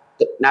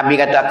 Nabi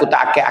kata aku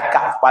tak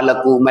akak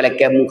kepalaku.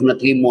 Malaikatmu kena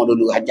terima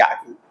dulu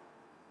hajatku.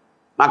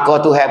 Maka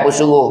Tuhan pun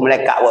suruh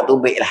malaikat waktu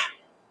baiklah.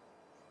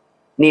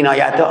 Ni nak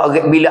ayat tu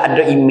bila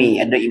ada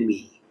email.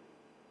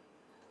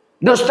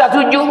 Dusta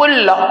tujuh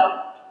pula.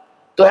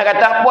 Tuhan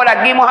kata apa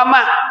lagi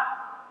Muhammad?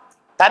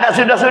 Tak ada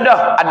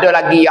sudah. Ada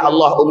lagi ya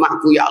Allah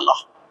umatku ya Allah.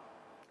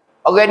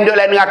 Orang duduk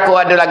lain neraka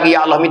ada lagi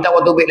ya Allah. Minta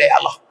waktu baik ya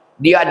Allah.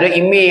 Dia ada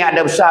email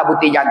ada besar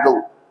butir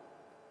jagung.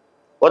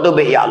 Waktu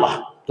baik ya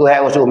Allah.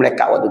 Tuhan suruh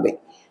malaikat waktu baik.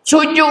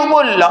 Sujud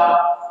pula.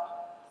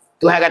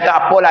 Tuhan kata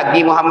apa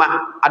lagi Muhammad?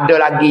 Ada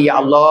lagi ya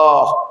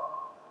Allah.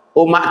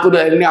 Umatku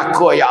dalam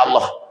neraka ya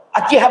Allah.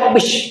 Akhir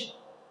habis.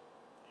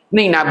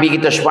 Ni Nabi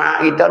kita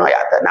syafaat kita.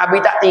 Nabi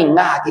tak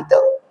tinggal kita.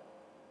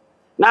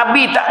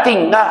 Nabi tak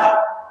tinggal.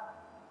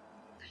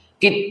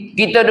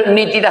 Kita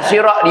ni tidak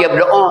sirak dia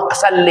berdoa.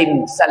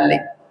 Salim.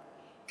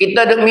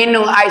 Kita duk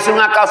minum air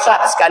sungai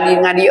Kausar sekali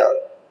dengan dia.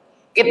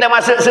 Kita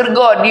masuk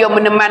surga, dia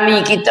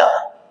menemani kita.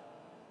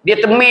 Dia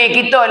temui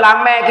kita,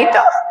 lamai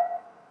kita.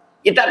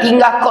 Dia tak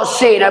tinggal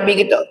koseh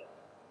Nabi kita.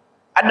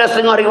 Ada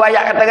setengah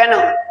riwayat kata kan?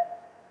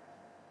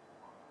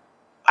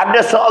 Ada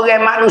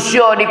seorang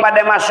manusia di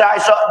pada masa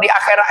esok, di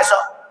akhirat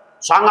esok.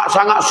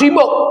 Sangat-sangat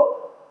sibuk.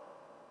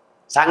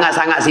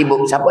 Sangat-sangat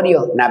sibuk. Siapa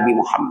dia? Nabi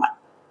Muhammad.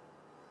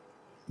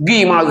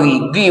 Gi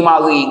mari.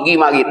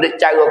 Dia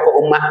cara ke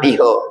umat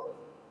dia.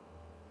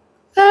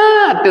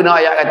 Tu nak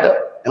ayat kata.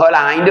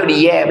 Orang hidup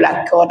dia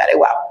belakang tak ada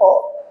buat apa.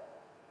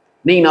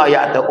 Ni nak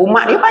ayat kata.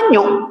 Umat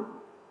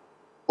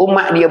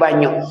dia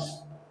banyak.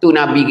 Tu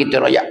Nabi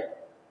kita rakyat.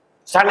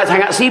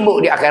 Sangat-sangat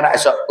sibuk di akhirat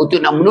esok. Untuk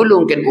nak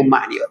menolongkan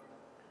umat dia.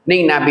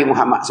 Ni Nabi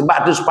Muhammad.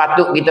 Sebab tu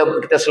sepatut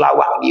kita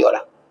selawat dia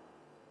lah.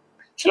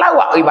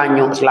 Selawat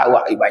banyak. 100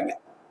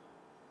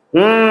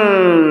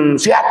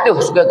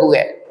 sudah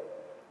kurang.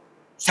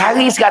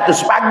 Sehari 100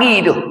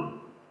 pagi tu.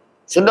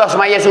 Sudah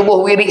semaya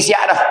subuh wirid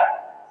siap dah.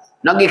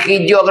 Nak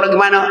pergi kerja ke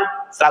gimana?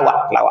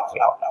 Selawat.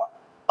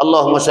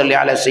 Allahumma salli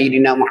ala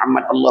sayyidina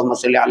Muhammad. Allahumma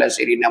salli ala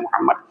sayyidina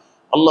Muhammad.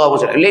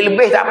 Allahumma salli.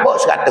 Lebih tak apa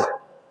 100.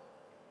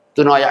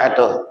 Tu nak ayat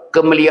kata.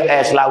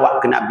 Kemuliaan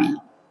selawat ke Nabi.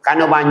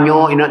 Kerana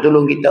banyak yang nak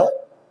tolong kita.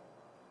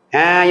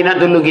 Yang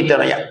nak tolong kita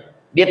rakyat.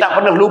 Dia tak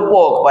pernah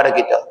lupa kepada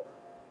kita.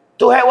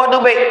 Tuhan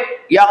waktu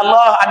baik. Ya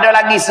Allah, ada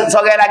lagi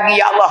seorang lagi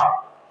ya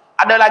Allah.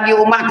 Ada lagi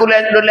umatku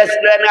dalam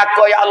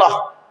neraka ya Allah.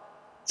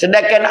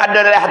 Sedangkan ada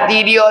dalam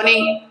hati dia ni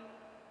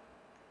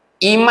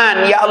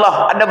iman ya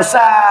Allah. Ada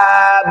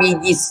besar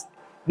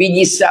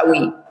biji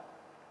sawi.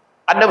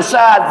 Ada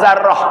besar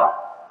zarah.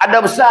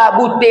 Ada besar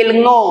butir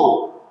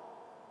lengo.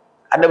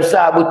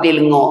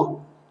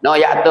 Nak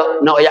ayat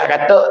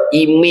kata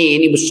iman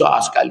ni besar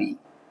sekali.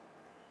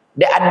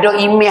 Dia ada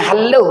iman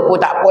halus pun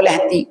tak boleh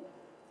hati.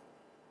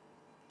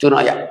 Tu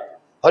nak ayat.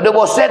 Ada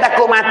bosan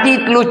takut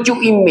mati telucuk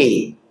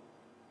iman.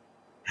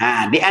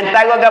 Di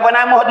antara apa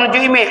nama telucuk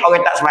iman?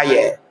 Orang tak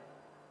semaya.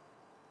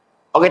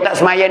 Orang tak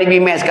semaya ni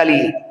bimbang sekali.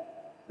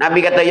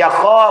 Nabi kata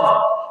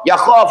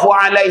yakhafu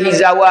alaihi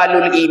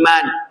zawalul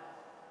iman.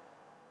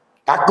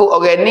 Takut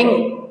orang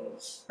ni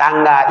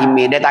tangga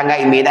iman. Dia tangga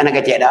iman tak nak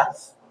kecek dah.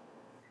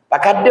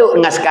 Pakai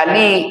duduk dengan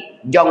sekali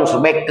Jong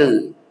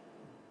Sebeka.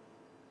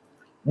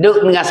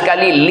 Duduk dengan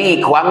sekali Lee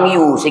Kuan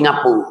Yew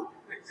Singapura.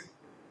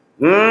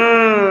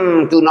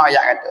 Tu nak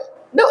ayat kata.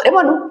 Duduk di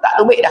mana? Tak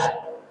tu baik dah.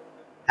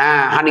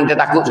 Haning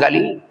tertakut sekali.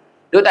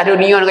 Duduk tak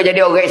dunia nak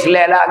jadi orang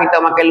Islam lah. Kita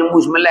makan lembu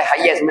semelih,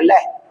 hayat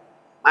semelih.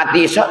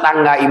 Mati esok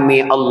tangga imi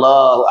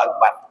Allahu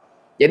Akbar.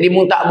 Jadi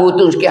mu tak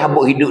butuh sikit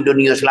habuk hidup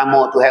dunia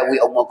selama tu hawi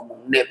umur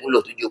kemudian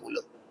 70.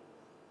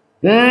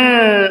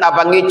 Apa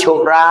panggil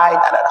corai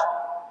tak ada dah.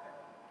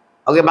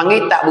 Orang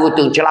panggil tak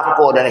butuh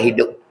celaka dalam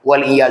hidup.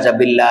 Wal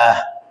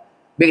iyazabillah.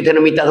 Bila kita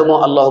nak minta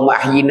semua Allahumma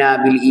ahyina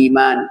bil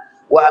iman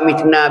wa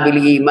amitna bil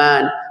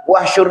iman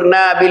wa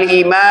syurna bil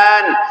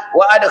iman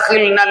wa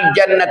adkhilnal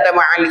jannata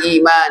ma'al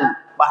iman.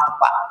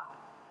 Tepat.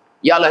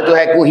 Ya Allah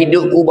Tuhanku,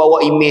 hidupku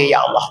bawa iman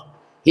ya Allah.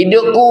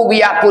 Hidupku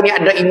biar aku ni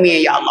ada iman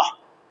ya Allah.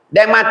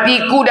 Dan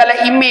matiku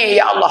dalam iman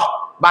ya Allah.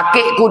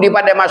 Bakitku di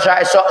pada masa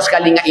esok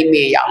sekali dengan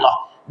iman ya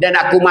Allah. Dan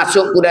aku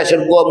masuk ke dalam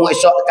syurga-Mu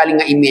esok sekali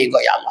dengan iman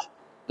kau ya Allah.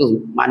 Tu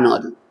mana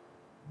tu?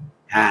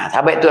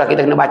 Sampai itulah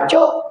kita kena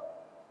baca.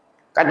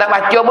 Kata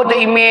baca pun tu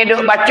iman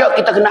duk baca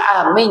kita kena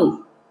amin.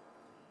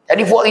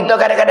 Jadi buat kita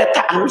kadang-kadang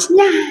tak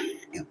aminnya.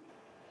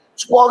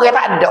 Semua orang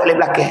tak ada oleh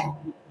belakang.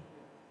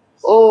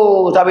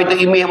 Tapi tu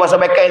iman pasal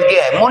bekai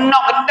sikit.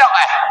 Munak kedak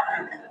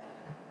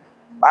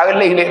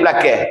Paling di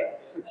belakang.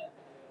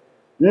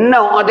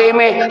 No, ada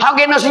iman. Hau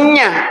kena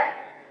senyap.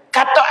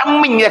 Kata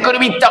amin je aku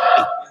nak minta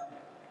ni.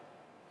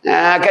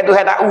 Kata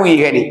Tuhan tak ui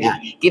kan ni.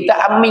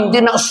 Kita amin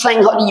je nak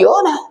sign hak dia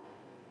lah.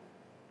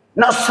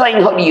 Nak sign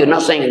hak dia.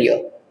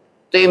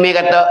 Tu iman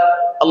kata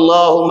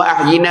Allahumma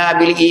ahyina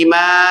bil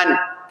iman.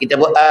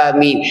 Kita buat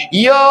amin.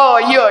 Yo.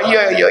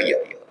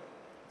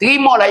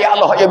 Terimalah ya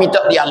Allah hak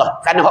minta dia Allah.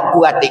 Kerana hak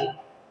kurati.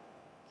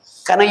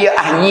 Kerana ya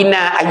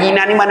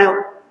ahyina ni mana?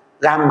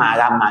 Ramah.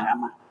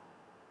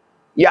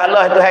 Ya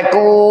Allah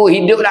Tuhanku,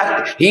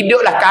 hiduplah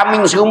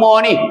kami semua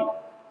ni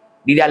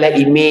di dalam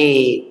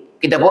email.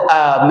 Kita pun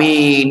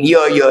amin.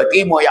 Ya,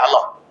 terima ya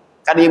Allah.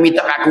 Kerana dia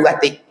minta aku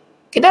kurati.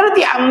 Kita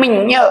nanti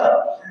aminnya.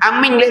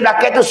 Amin lek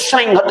belakang tu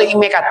sign hak tu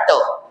email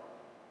kata.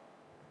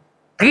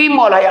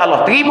 Terimalah ya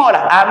Allah,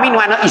 terimalah. Amin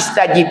mana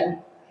istajib.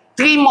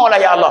 Terimalah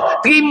ya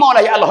Allah.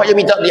 Terimalah ya Allah yang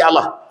minta dia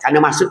Allah.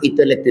 Karena masuk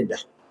itu letter dah.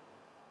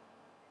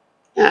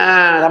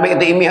 Sampai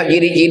kata imi hak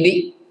jirik-jirik,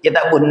 dia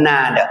tak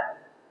benar dah.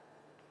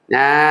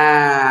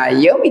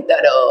 Ya minta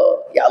dah.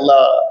 Ya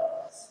Allah.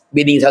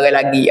 Bini seorang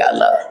lagi ya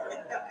Allah.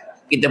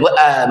 Kita pun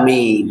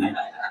amin.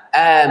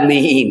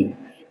 Amin.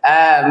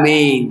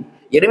 Amin.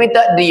 Jadi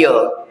minta dia.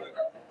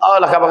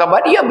 Allah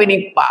khabar-khabar dia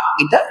bini pak.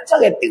 Kita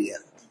seorang tu ya.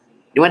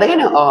 Di mana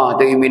kena? Oh,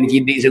 tu imi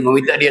jidik sungguh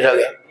minta dia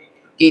seorang.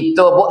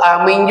 Kita pun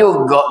amin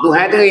juga.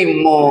 Tuhan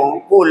terima.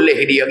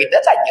 Boleh dia. Kita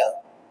saja.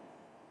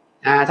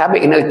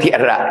 Sampai kena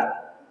tiara.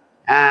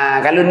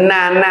 Kalau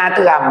nana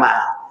tu ramah.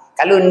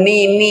 Kalau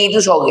ni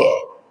tu sore.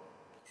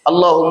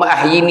 Allahumma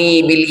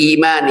ahyini bil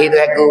iman. Itu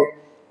aku.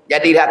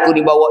 Jadilah aku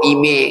dibawa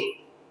email.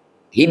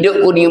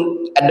 Hidupku ni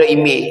ada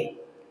email.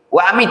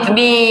 Wa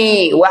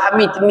amitni.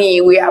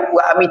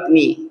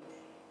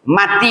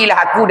 Matilah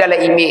aku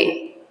dalam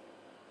email.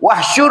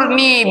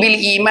 Wahsyurni bil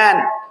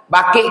iman.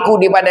 Bakitku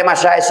di pada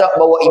masa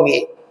esok bawa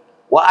email.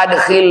 Wa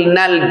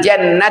adkhilnal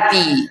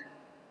jannati.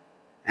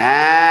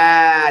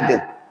 Tu.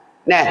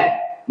 Nah,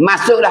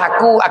 masuklah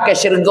aku akan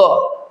syurga.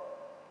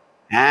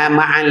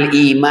 Ma'al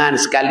iman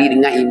sekali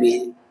dengan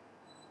email.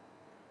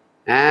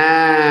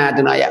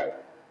 Tu nak ayat.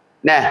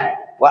 Nah,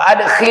 wa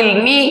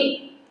adkhilni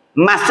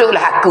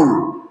masuklah aku.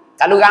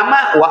 Kalau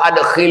ramai wa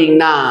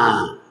adkhilna.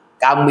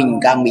 Kami.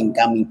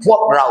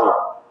 Puak rau.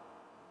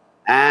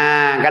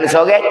 Kalau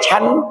sore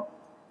can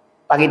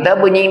Pak kita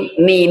bunyi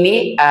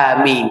ni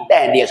amin.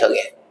 Dan dia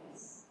sore.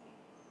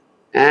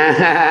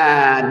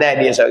 Dan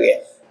dia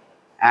sore.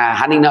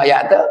 Hani nak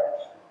ayat tu.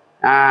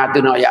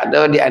 Tu nak ayat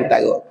tu di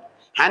antara.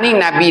 Hani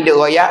Nabi dia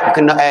royak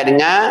kena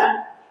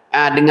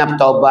dengan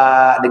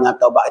taubat,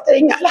 Kita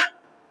ingatlah.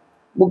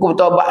 Buku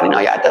taubat ni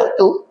nak ayat tu.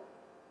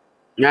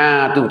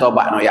 Tu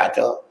taubat nak ayat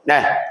tu.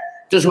 Nah,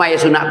 tu semaya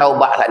sunat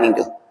taubat saat ni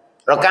tu.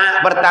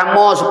 Rakaat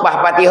pertama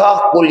selepas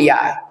Fatihah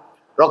kuliah.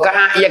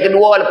 Rakaat yang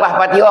kedua lepas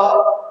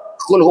Fatihah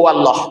Kul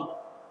huwallah.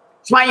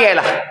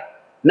 Semayalah.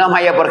 Nak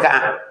maya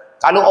perkaat.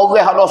 Kalau orang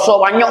yang dosa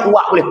banyak,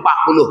 buat boleh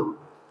 40.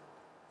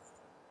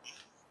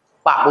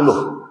 40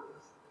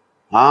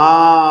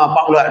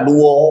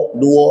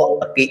 dua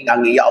akik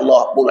tangi. Ya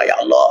Allah, pula ya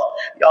Allah.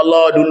 Ya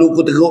Allah, dulu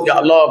ku teruk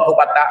ya Allah. Ku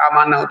patah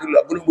amanah dulu.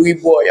 Aku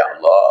beribu ya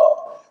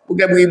Allah.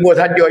 Bukan beribu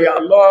saja ya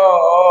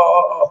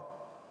Allah.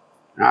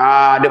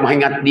 Dia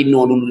mengingat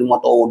dino dulu 5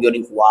 tahun dia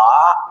ni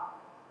kuat.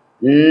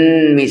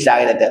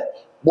 Misal kata.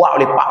 Buat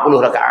boleh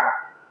 40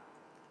 rakaat.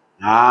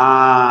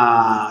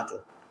 Tu.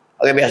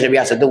 Orang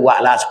biasa-biasa tu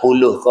buatlah 10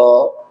 ke.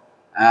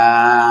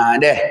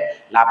 Deh.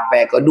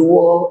 8 ke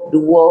 2.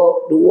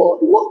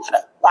 Tak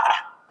ada.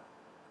 Buatlah.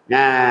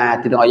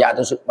 Tu ayat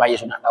tu supaya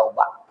sunat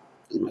taubat.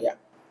 Tu ayat.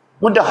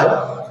 Mudah.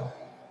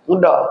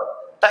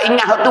 Tak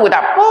ingat hak tu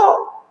tak apa.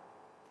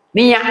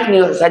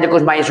 Niatnya saja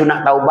ku supaya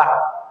sunat taubat.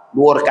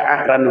 2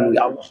 rakaat kerana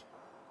ya Allah.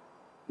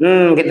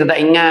 Kita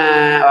tak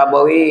ingat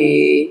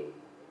babawi.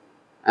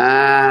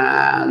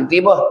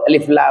 Tiba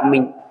alif lam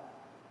mim.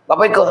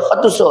 Apa itu?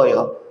 Satu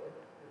saya.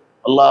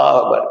 Allahu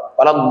Akbar.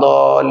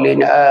 Waladdallin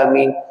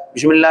amin.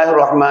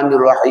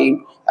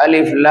 Bismillahirrahmanirrahim.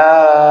 Alif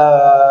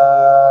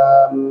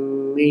lam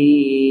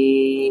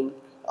mim.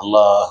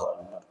 Allahu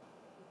Akbar.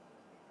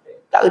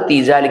 Tak erti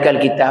zalikal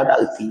kitab,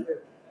 tak erti.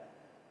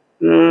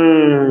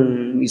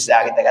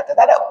 Bisa kita kata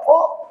tak ada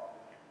apa.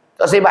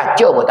 Tak saya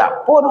baca pun tak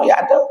apa nak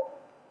ayat tu.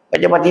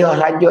 Baca Fatihah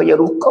saja je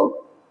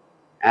rukuk.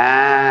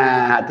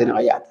 Tu nak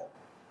ayat tu.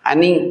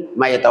 Ni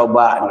maya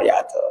taubat nak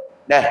ayat tu.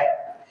 Dah.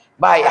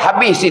 Baik,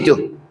 habis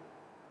itu.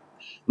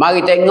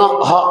 Mari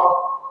tengok hak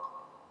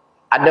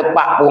ada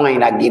 4 poin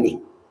lagi ni.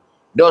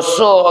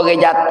 Dosa orang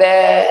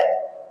jatuh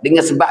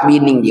dengan sebab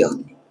bini dia.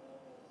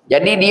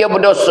 Jadi dia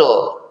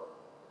berdosa.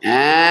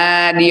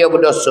 Dia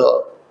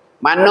berdosa.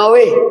 Mana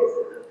weh?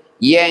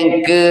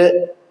 Yang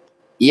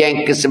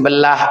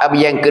ke-11,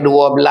 yang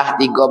ke-12,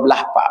 13,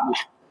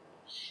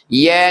 14.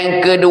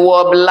 Yang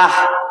ke-12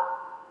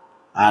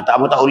 tak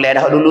mau tak ulai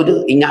dah dulu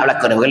tu. Ingat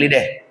belakang dah kali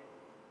dah.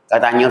 Kau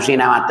tanya mesti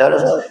nak mata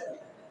dah.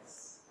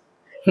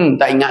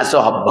 Tak ingat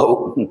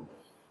sahabat.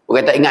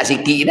 Bukan tak ingat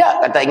sikit dah.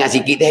 Kata ingat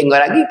sikit dah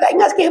hingga lagi. Tak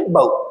ingat sikit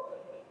bau.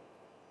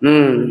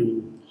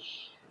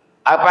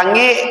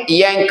 Panggil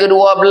yang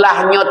ke-12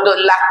 nyotok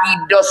laki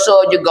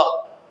dosa juga.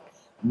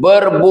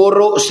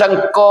 Berburuk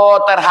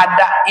sangka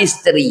terhadap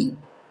isteri.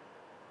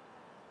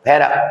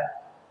 Faham tak?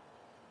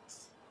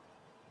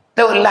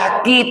 Tu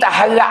laki tak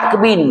harap ke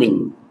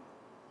bini.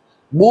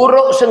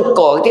 Buruk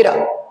sangka tidak?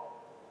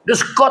 Dia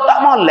suka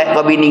tak molek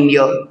ke bini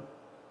dia.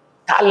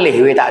 Tak boleh.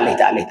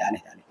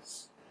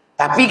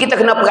 Tapi kita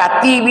kena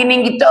perhati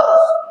bini kita.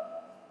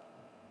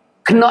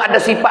 kena ada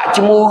sifat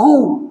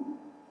cemburu.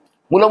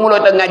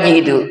 Mula-mula kita ngaji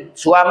itu,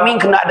 suami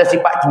kena ada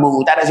sifat cemburu.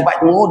 Tak ada sifat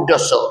cemburu,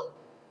 dosa.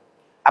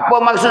 Apa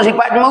maksud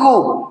sifat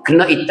cemburu?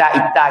 Kena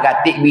ita-ita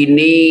gatik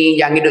bini,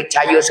 jangan duduk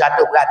caya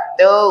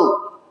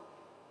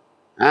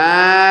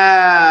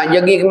 100%.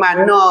 Jadi ke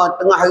mana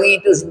tengah hari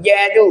tu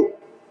sejak tu.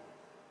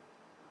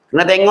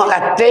 Kena tengok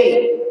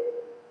gatik.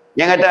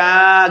 Jangan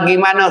kata,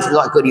 gimana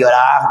serak ikut dia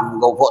lah.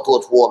 Kau buat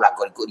tua-tua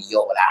berlaku ikut dia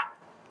lah.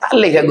 Tak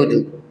boleh aku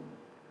tu.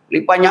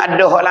 Lipanya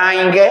ada orang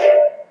lain ke?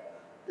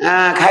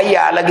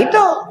 Kaya lah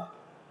kita.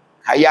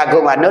 Kaya ke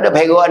mana dah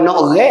pergi anak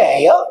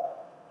orang ya.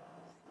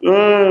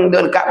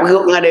 Duduk dekat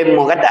perut dengan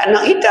demo. Kata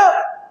anak kita.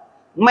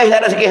 Mai tak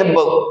ada sikit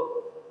hebuk.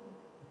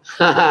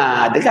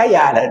 Dia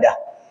kaya lah dah.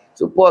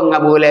 Supaya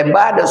ngabur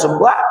lebar dah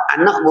sebab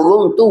anak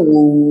burung tu.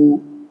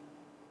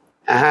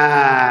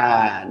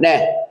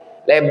 Nah.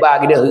 Lebar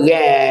kita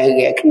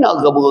heran. Kena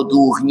ke burung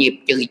tu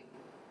kenyip cerit.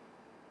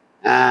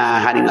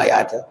 Hari nak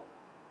ayat tu.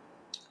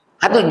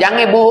 Tu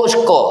jangan buruk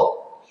suka.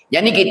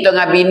 Jadi kita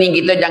dengan bini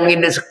kita jangan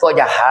ada suka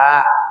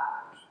jahat.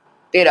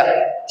 Tidak.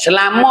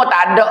 Selama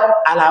tak ada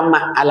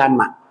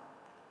alamat-alamat.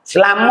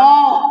 Selama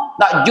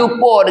tak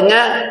jumpa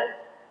dengan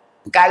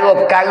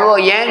perkara-perkara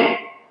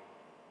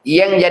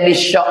yang jadi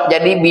syok,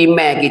 jadi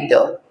bimbang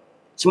kita.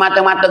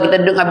 Semata-mata kita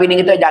duduk dengan bini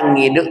kita jangan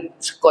duduk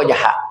suka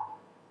jahat.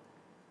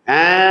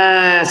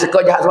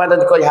 Suka jahat semata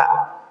suka jahat.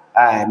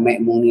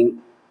 Mek mu ni.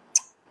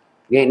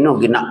 Gino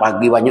nak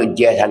pagi banyak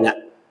je sangat.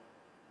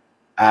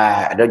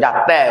 Ada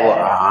jatah pun.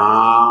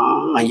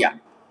 Ya.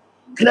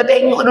 Kena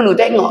tengok dulu,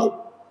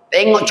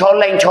 tengok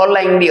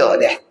coleng-coleng dia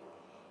deh.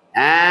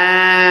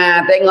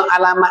 Tengok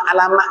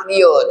alamat-alamat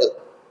dia tu.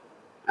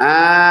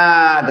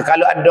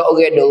 Kalau ada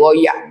orang dia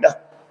royak dah.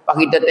 Pas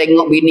kita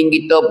tengok bini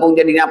kita pun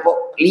jadi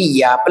nampak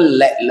liar,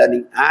 pelik lah ni.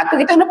 Tu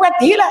kita kena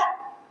perhatilah.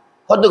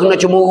 Kau tu kena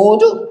cemburu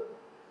tu.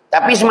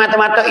 Tapi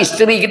semata-mata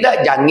isteri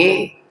kita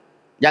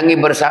jangan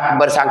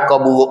bersangka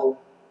buruk.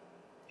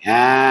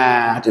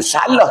 Tu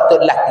salah tu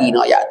lelaki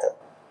nak ayat tu.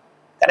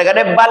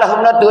 Kadang-kadang balas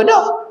benda tu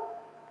dah.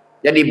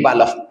 Jadi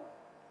balas.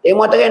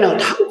 Tengok terkena,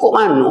 takut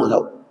mana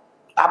tau.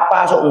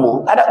 Apa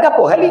semua. Tak ada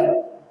apa kali.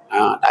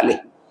 Tak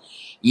boleh.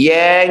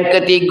 Yang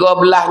ketiga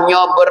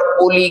belahnya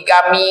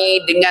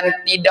berpoligami dengan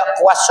tidak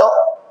kuasa.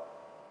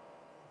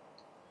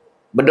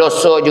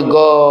 Berdosa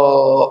juga.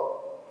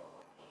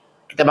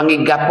 Kita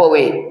panggil gapo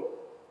weh.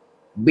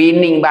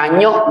 Bini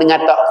banyak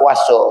dengan tak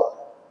kuasa.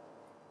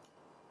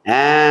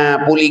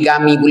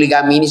 Poligami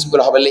ni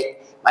sebelah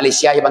balik.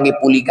 Malaysia dia panggil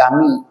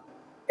poligami.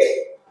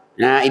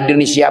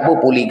 Indonesia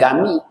pun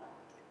poligami.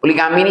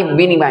 Poligami ni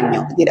bini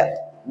banyak, tidak?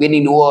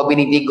 Bini 2,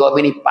 bini 3,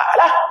 bini 4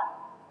 lah.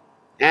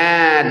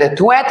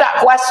 Tuan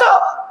tak kuasa.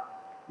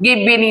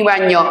 Bini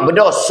banyak,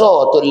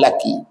 berdosa tu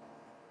lelaki.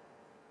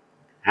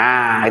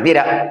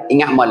 Tidak?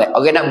 Ingat molek.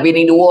 Orang nak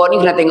bini 2 ni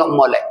kena tengok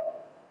molek.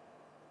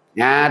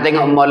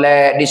 Tengok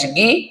molek di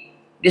segi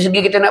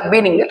kita nak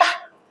bini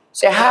lah.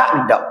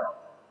 Sehat tak?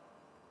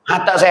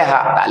 Tak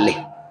sehat, tak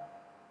boleh.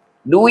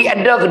 Duit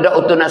ada ke tak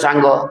untuk nak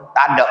sanggup?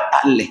 Tak ada,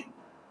 tak boleh.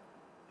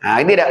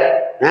 Tidak?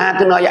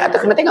 Tu nak ayat tu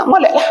kena tengok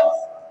molek lah.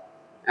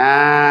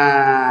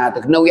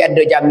 Tu kena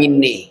ada jamin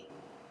ni.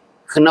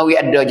 Kena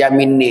ada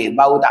jamin ni.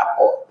 Baru tak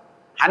apa.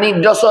 Ni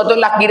dosa tu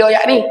laki dia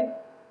ayat ni.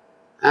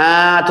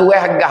 Tu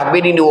hargah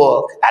bini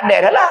 2. Tak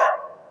ada dah lah.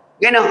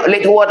 Kena? Lek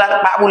tua tak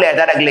 4 bulan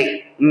tak ada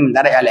gelik.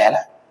 Tak ada jalan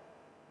lah.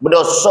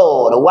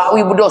 Berdosa.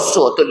 Wakwi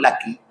berdosa tu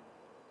laki.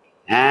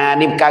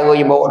 Ni perkara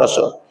yang bawa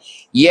dosa.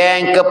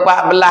 Yang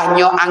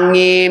ke-14nya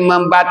angin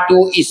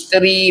membantu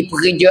isteri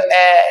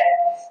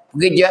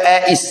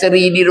pekerjaan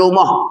isteri di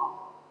rumah.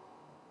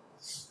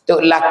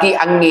 Tok laki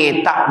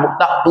angin tak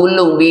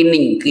tolong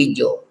bini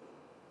kerja.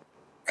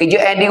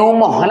 Kerjaan di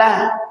rumah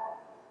lah.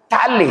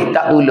 Tak boleh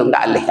tak tolong,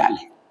 tak boleh.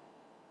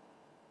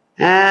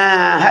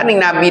 Ni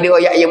Nabi dia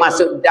ayat yang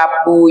masuk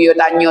dapur dia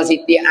tanya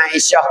Siti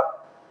Aisyah.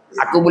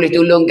 Aku boleh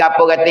tolong ke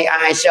apa kata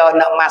Aisyah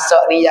nak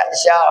masak ni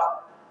Aisyah.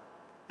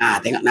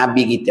 Tengok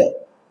Nabi kita.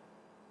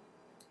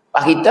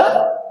 Pas kita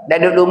dah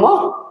duduk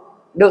rumah,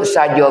 duduk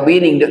saja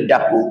bini duduk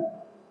dapur.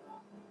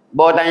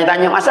 Bawa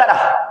tanya-tanya masak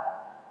dah.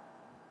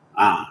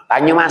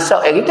 Tanya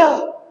masak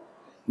kita.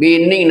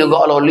 Bini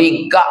negak lo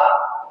ligak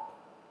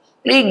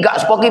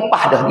sepuluh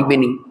kipah dah di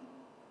bini.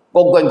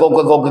 Gogeng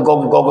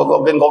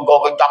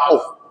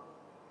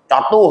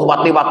jatuh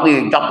bati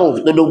jatuh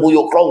tudung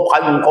buyuk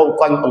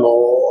krongkang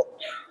Allah.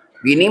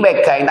 Bini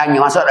bekai tanya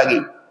masak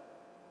lagi.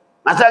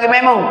 Masak lagi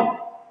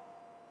memang.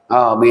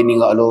 Bini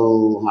gak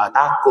lu.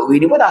 Takut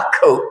bini pun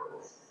takut.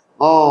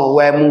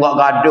 Weh mu gak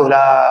gaduh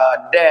lah.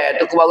 Dek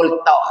tu aku baru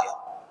letak je.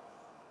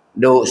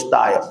 Duk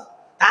start je.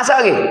 Tak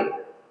asal lagi.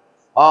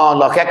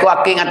 Allah, aku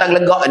akik atas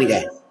legak ni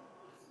kan.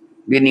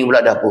 Bini pula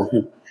dapur.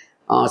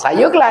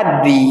 Saya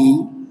keladi.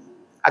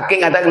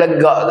 Akik atas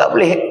legak tak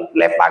boleh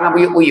lepang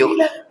puyuk-puyuk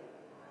lah.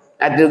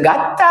 Ada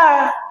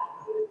gata.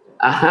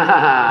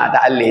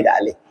 Tak boleh.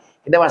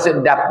 Kita masuk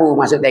dapur,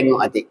 masuk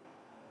tengok atik.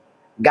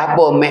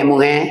 Gapo mek mu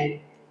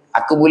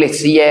aku boleh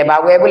siai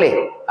bawai boleh?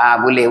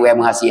 Boleh wei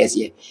mu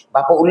siai.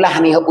 Bapa ulah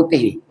ni hak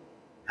putih ni.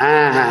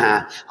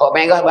 Hok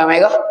merah, bang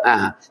merah.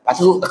 Lepas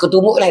tu aku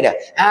tumbuk lah dah.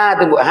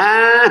 Tumbuk.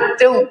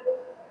 Tu.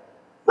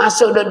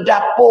 Masuk dalam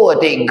dapur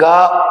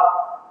tengok.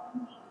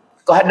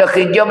 Kau ada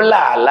kerja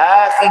belah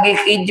lah,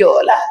 kerja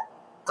lah.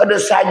 Kau ada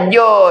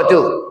saja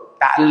tu.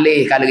 Tak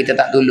boleh kalau kita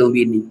tak tolong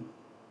bini.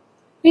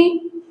 Ni,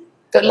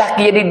 tu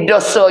lelaki jadi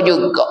dosa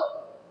juga.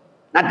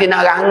 Nanti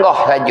nak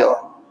ranggah saja.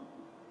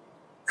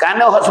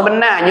 Kerana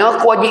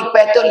sebenarnya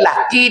kewajipan tu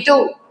lelaki tu.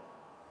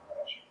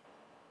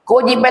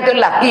 Kewajipan tu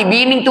lelaki,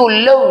 bini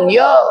tolong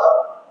je.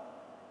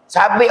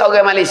 Sabit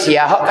orang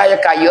Malaysia, hak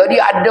kaya-kaya,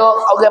 dia ada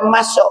orang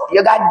masuk, dia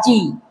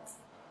gaji.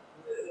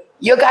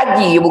 Dia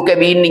gaji bukan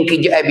bini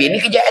kerja bini,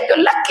 kerja tu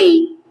lelaki.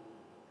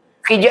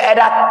 Kerja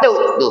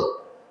datuk tu.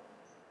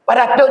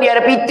 Pada datuk dia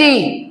ada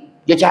piti.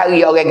 Dia cari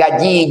orang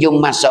gaji,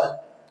 jom masuk.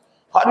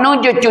 Hak nu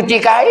je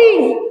cuci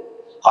kain.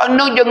 Hak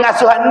nu je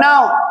ngasuh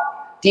anak.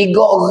 3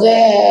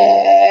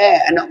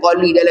 orang anak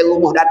koli dalam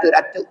rumah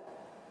datuk-datuk.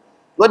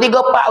 2, 3,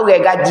 4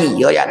 orang gaji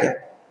ya tu.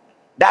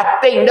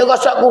 Dating dia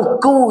rosak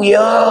kuku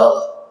ya.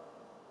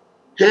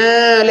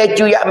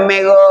 Lecu yang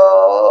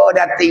merah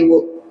dating bu.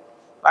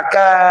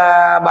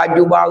 Pakai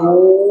baju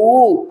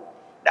baru.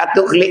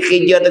 Datuk klik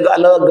kerja tegak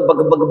lah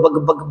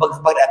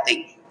gebak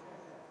dating.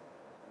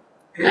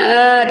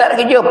 Tak ada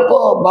kerja apa,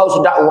 bau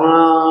sedap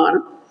wan.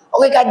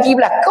 Orang gaji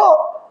belakang.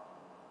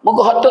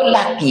 Moga hotok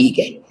laki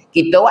ke.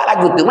 Kita buat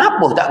lagu tu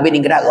mampu tak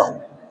bini kedara.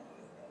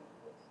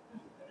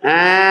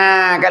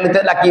 Kalau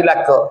tak laki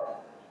belakang.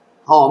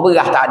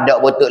 Berah tak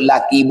ada botol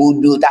laki,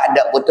 budu tak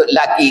ada botol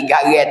laki,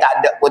 garai tak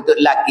ada botol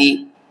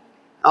laki.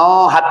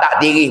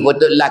 Hatak tirih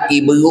botol laki,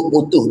 beruk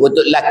putus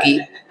botol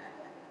laki.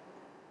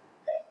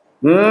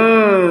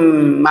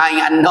 Main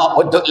anak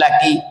botol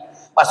laki.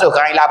 Pasal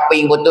kain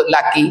laping botol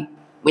laki.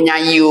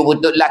 Menyayu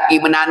botol laki,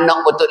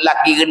 menanak botol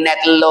laki,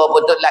 renai telur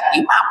botol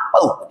laki.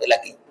 Mampu botol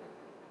laki.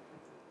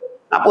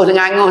 Apa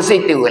sengangung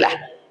situ lah.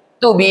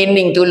 Tu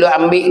bining tolong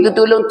ambil, tu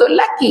tolong tok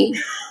laki.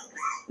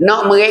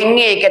 Nak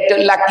merengek ke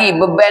tok laki,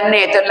 beban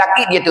tok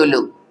laki dia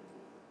tolong.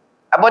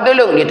 Apa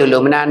tolong? Dia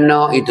tolong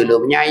menanak, dia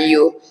tolong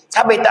menyayu.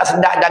 Sampai tak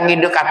sedap dan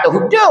hidup kata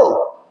huduh.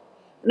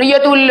 Dia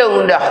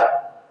tolong dah.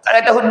 Kalau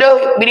kata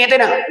huduh, bini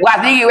kata nak,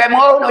 buat sendiri,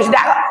 nak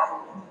sedap tak?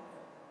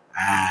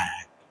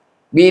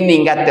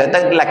 Bini kata,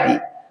 tak lelaki.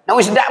 Nak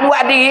sedap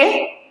buat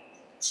diri,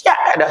 sedap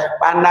tak dah?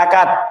 Pandai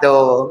kata.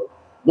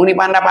 Muni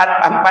pandai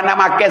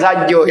makan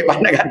saja,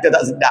 pandai kata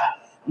tak sedap.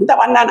 Tak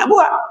pandai nak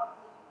buat.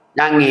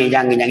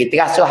 Jangan.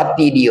 Terasa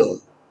hati dia.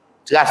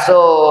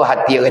 Terasa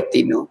hati orang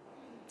tino.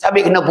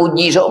 Sampai kena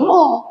puji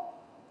semua.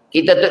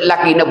 Kita tu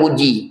lelaki kena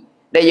puji.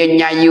 Dia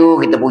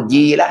nyayu, kita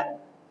puji lah.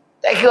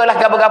 Tak kira lah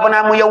apa-apa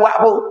nama dia buat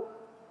pun.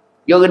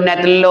 Dia renai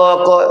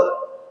telur kot.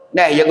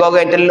 Dia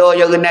goreng telur,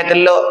 dia renai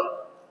telur.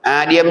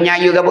 Dia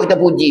menyayu apa kita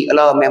puji.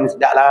 Alah, memang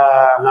sedap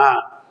lah.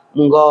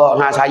 Munggah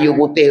sayur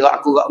putih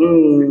kat aku kat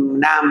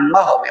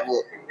nambah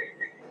memang.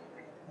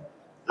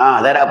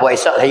 Tak ada apa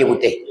esok sayur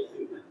putih.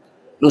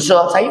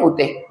 Lusa sayur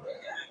putih.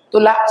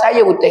 Tulak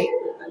sayur putih.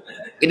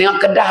 Kita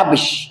nak kedah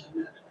habis.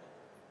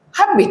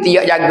 Habis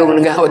tiap jagung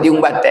dengan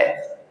diung batek.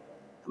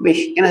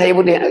 Habis kena sayur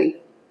putih lagi.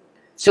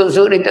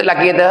 Sun-sun ni tu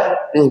lelaki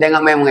kata,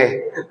 tengok memang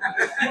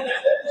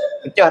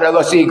pecah dah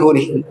gosiku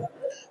ni.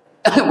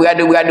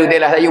 Beradu-beradu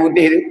dia lah sayur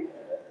putih tu.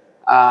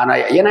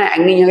 Ya naik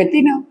angin yang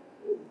retina.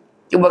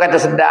 Cuba kata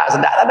sedap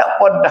tak ada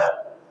pun dah.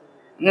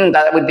 Tak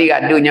ada berhenti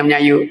gaduhnya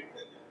menyayu.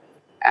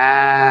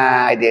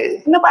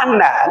 Kena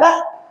pandai lah.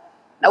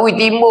 Nak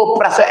timbul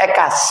perasaan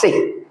kasih.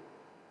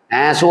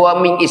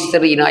 Suami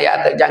isteri nak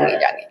ayat tu jangan.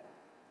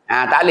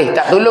 Tak boleh,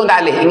 tak tolong tak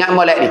boleh. Ingat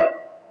molek ni.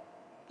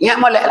 Ingat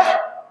molek lah.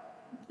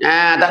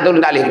 Tak tolong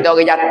tak boleh. Kita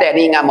orang jatuh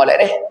ni ingat molek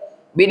deh.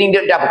 Bini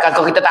dia dah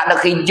kalau kita tak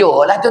ada kerja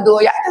lah tu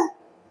ayat tu.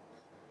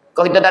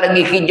 Kalau kita tak ada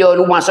pergi kerja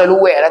rumah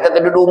seluar lah, tak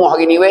ada rumah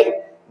gini weh.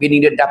 Bini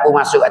dia dapur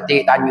masuk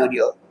hati tanya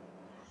dia.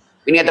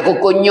 Bini kata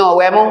kukunya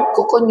weh mong,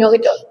 kukunya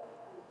kita.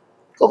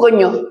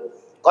 Kukunya.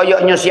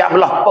 Koyoknya siap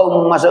belah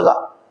pom masuk kak.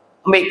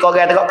 Ambil kau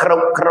kata kak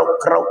keruk.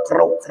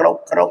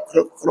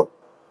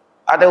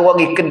 Ada orang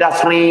pergi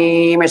kedas ni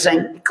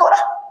meseng. Ikut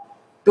lah.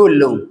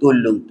 Tolong.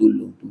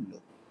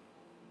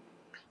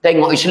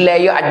 Tengok Islam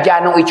ya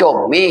ajar nak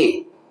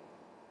icomi.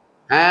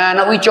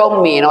 Nak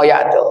icomi nak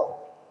ayat tu.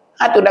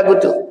 Tu dagu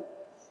tu.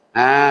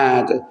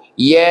 Tu.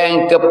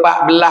 Yang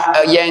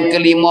ke-14, yang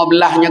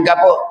ke-15-nya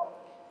gapo?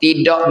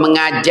 Tidak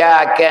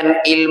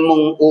mengajarkan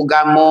ilmu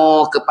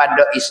agama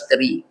kepada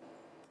isteri.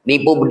 Ni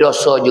pun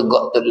berdosa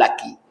juga tu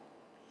lelaki.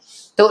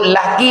 Tu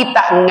lelaki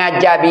tak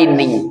mengajar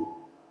bini.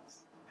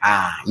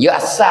 Ya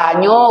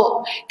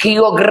asalnya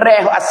kira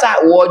gereh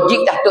asal wajib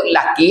dah tu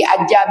lelaki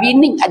ajar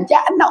bini,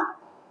 ajar anak.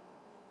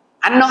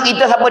 Anak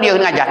kita siapa dia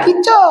mengajar?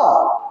 Kita.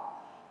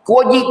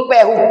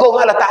 Kewajipan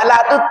hukum Allah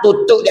Ta'ala tu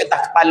tutup di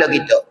atas kepala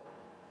kita.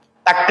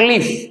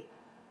 Taklif.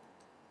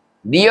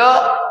 Dia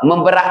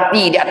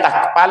memberati di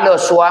atas kepala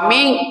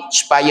suami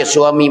supaya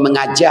suami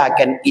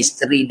mengajarkan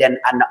isteri dan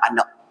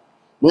anak-anak.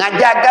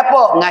 Mengajar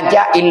apa?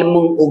 Mengajar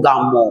ilmu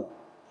agama.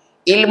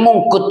 Ilmu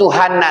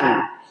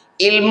ketuhanan.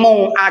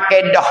 Ilmu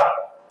akidah.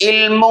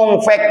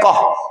 Ilmu fiqh.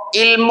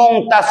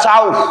 Ilmu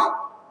tasawuf.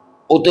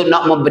 untuk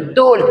nak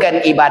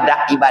membetulkan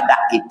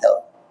ibadat-ibadat kita.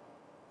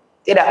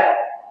 Tidak.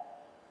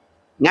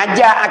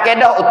 Ngajar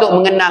akidah untuk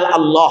mengenal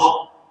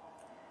Allah.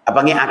 Apa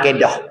panggil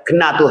akidah?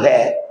 Kenal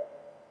Tuhan.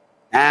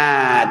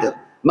 Tu.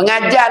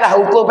 Mengajarlah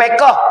hukum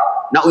fiqh.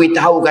 Nak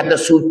tahu kata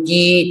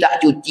suci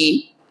tak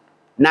suci,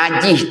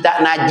 najis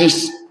tak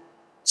najis,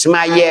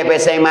 semaya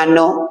pasal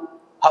mana,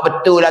 hak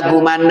betul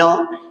lagu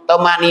mana,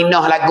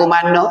 tomaninah lagu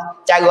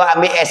mana, cara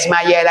ambil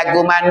semaya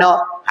lagu mana,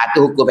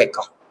 tu hukum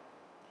fiqh.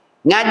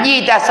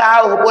 Ngaji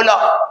tasawuf pula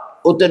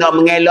untuk nak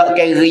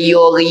mengelakkan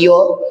ria-ria,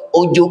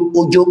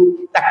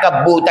 ujub-ujub,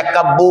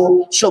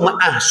 takabur,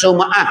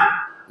 sum'ah,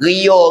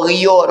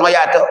 ria-ria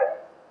raya tu.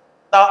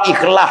 Tak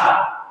ikhlas.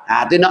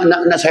 Tu nak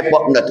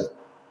sepak benda tu.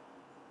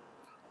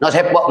 Nak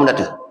sepak benda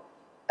tu.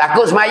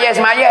 Takut semaya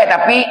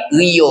tapi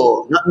ria,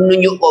 nak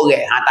menunjuk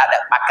orang. Tak ada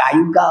pakai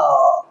juga.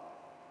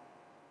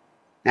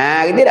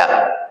 Gitu tak?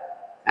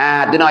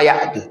 Tu nak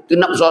ayat tu. Tu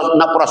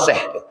nak proses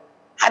tu.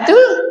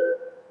 Tu.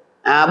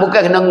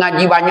 Bukan kena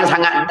ngaji banyak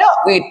sangat tak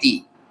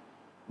berhenti.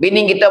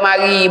 Bini kita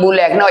mari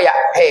bulan kena ayat.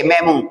 Hei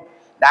memang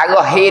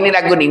darah hei ni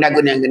lagu ni.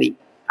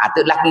 Tu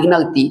lelaki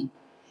kena reti.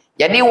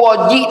 Jadi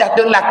wajib tak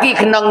tu lelaki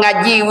kena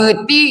ngaji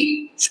berhenti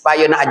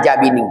supaya nak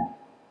ajar bini.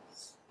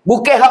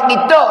 Bukan hak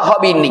kita, hak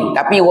bini.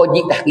 Tapi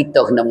wajib dah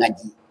kita kena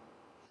mengaji.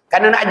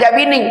 Kerana nak ajar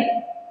bini.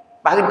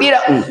 Faham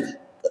tidak?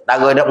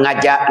 Tara nak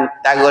mengajar,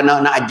 tara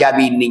nak ajar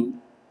bini.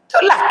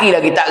 Tak laki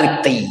lagi tak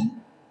reti.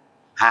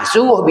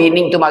 Suruh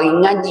bini tu mari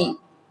ngaji.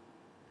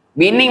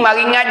 Bini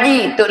mari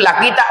ngaji, tu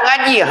laki tak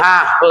ngaji.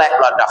 Pelik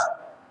pula dah.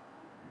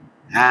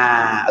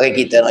 Orang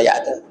kita nak ayat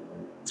tu.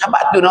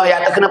 Sebab tu nak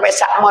ayat tu kena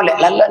pesak molek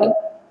lala ni.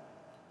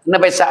 Kena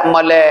pesak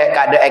molek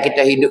keadaan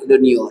kita hidup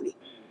dunia ni.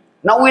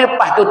 Nak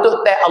lepas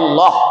tutup tan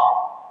Allah.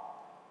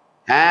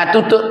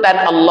 Tutup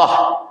tan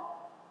Allah.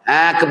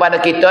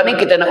 Kepada kita ni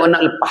kita nak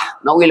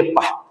lepas. Nak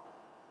lepas.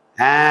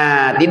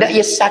 Tidak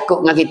ia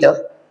sakut dengan kita.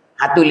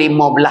 Tu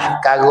 15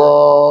 perkara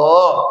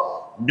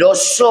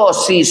dosa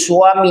si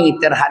suami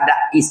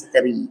terhadap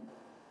isteri.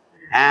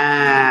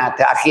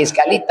 Terakhir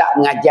sekali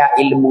tak mengajar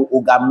ilmu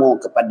agama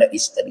kepada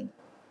isteri.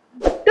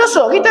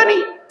 Dosa kita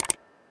ni.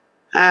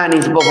 Ni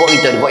sebab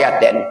kita ni, buat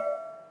yatim ni.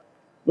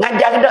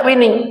 Ngajar ke tak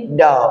bini?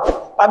 Dah.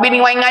 Pak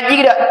bini main ngaji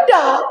ke tak?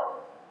 Dah.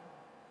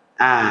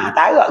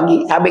 Tarak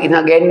lagi. Habis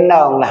kena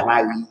gendong lah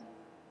mari.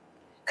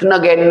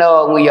 Kena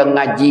gendong yang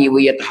ngaji,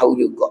 yang tahu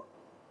juga.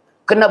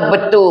 Kena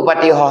betul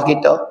Fatihah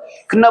kita.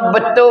 Kena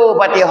betul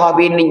Fatihah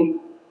bini.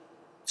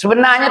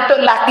 Sebenarnya tu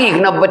lelaki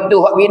kena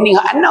betul hak bini,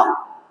 hak anak.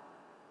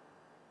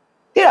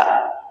 Tidak.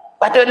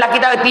 Patut lelaki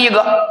tak erti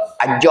juga.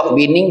 Ajak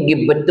bini pergi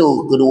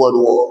betul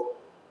kedua-dua.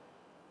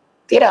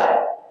 Tidak.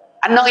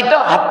 Anak itu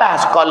hatta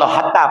sekolah,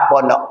 hatta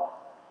pondok.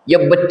 Ya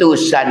betul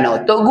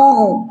sana. Tok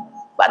guru.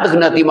 Lepas tu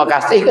kena terima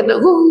kasih ke Tok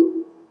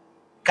guru.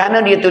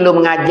 Kerana dia tolong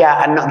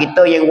mengajar anak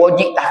kita yang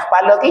wajib tak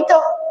kepala kita.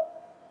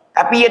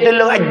 Tapi dia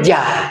tolong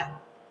ajar.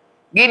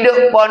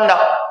 Hidup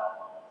pondok.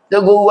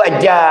 Tok guru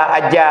ajar.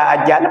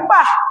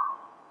 Lepas.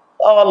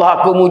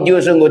 Allah aku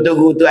mujur sungguh Tok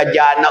guru tu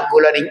ajar anak aku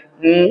lah ni.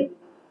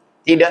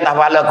 Tidak tak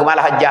kepala aku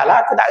malah ajar lah.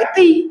 Aku tak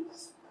erti.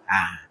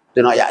 Tu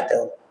nak ayat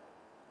tu.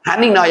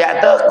 Ni nak ayat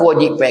tu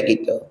kewajipan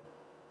kita.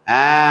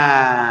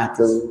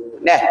 Tu.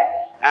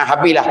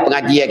 Habislah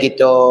pengajian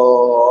kita.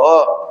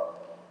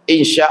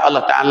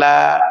 Insya-Allah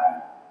taala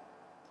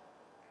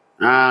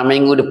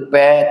minggu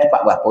depan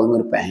tepat berapa minggu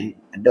depan?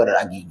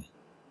 Ada lagi ni.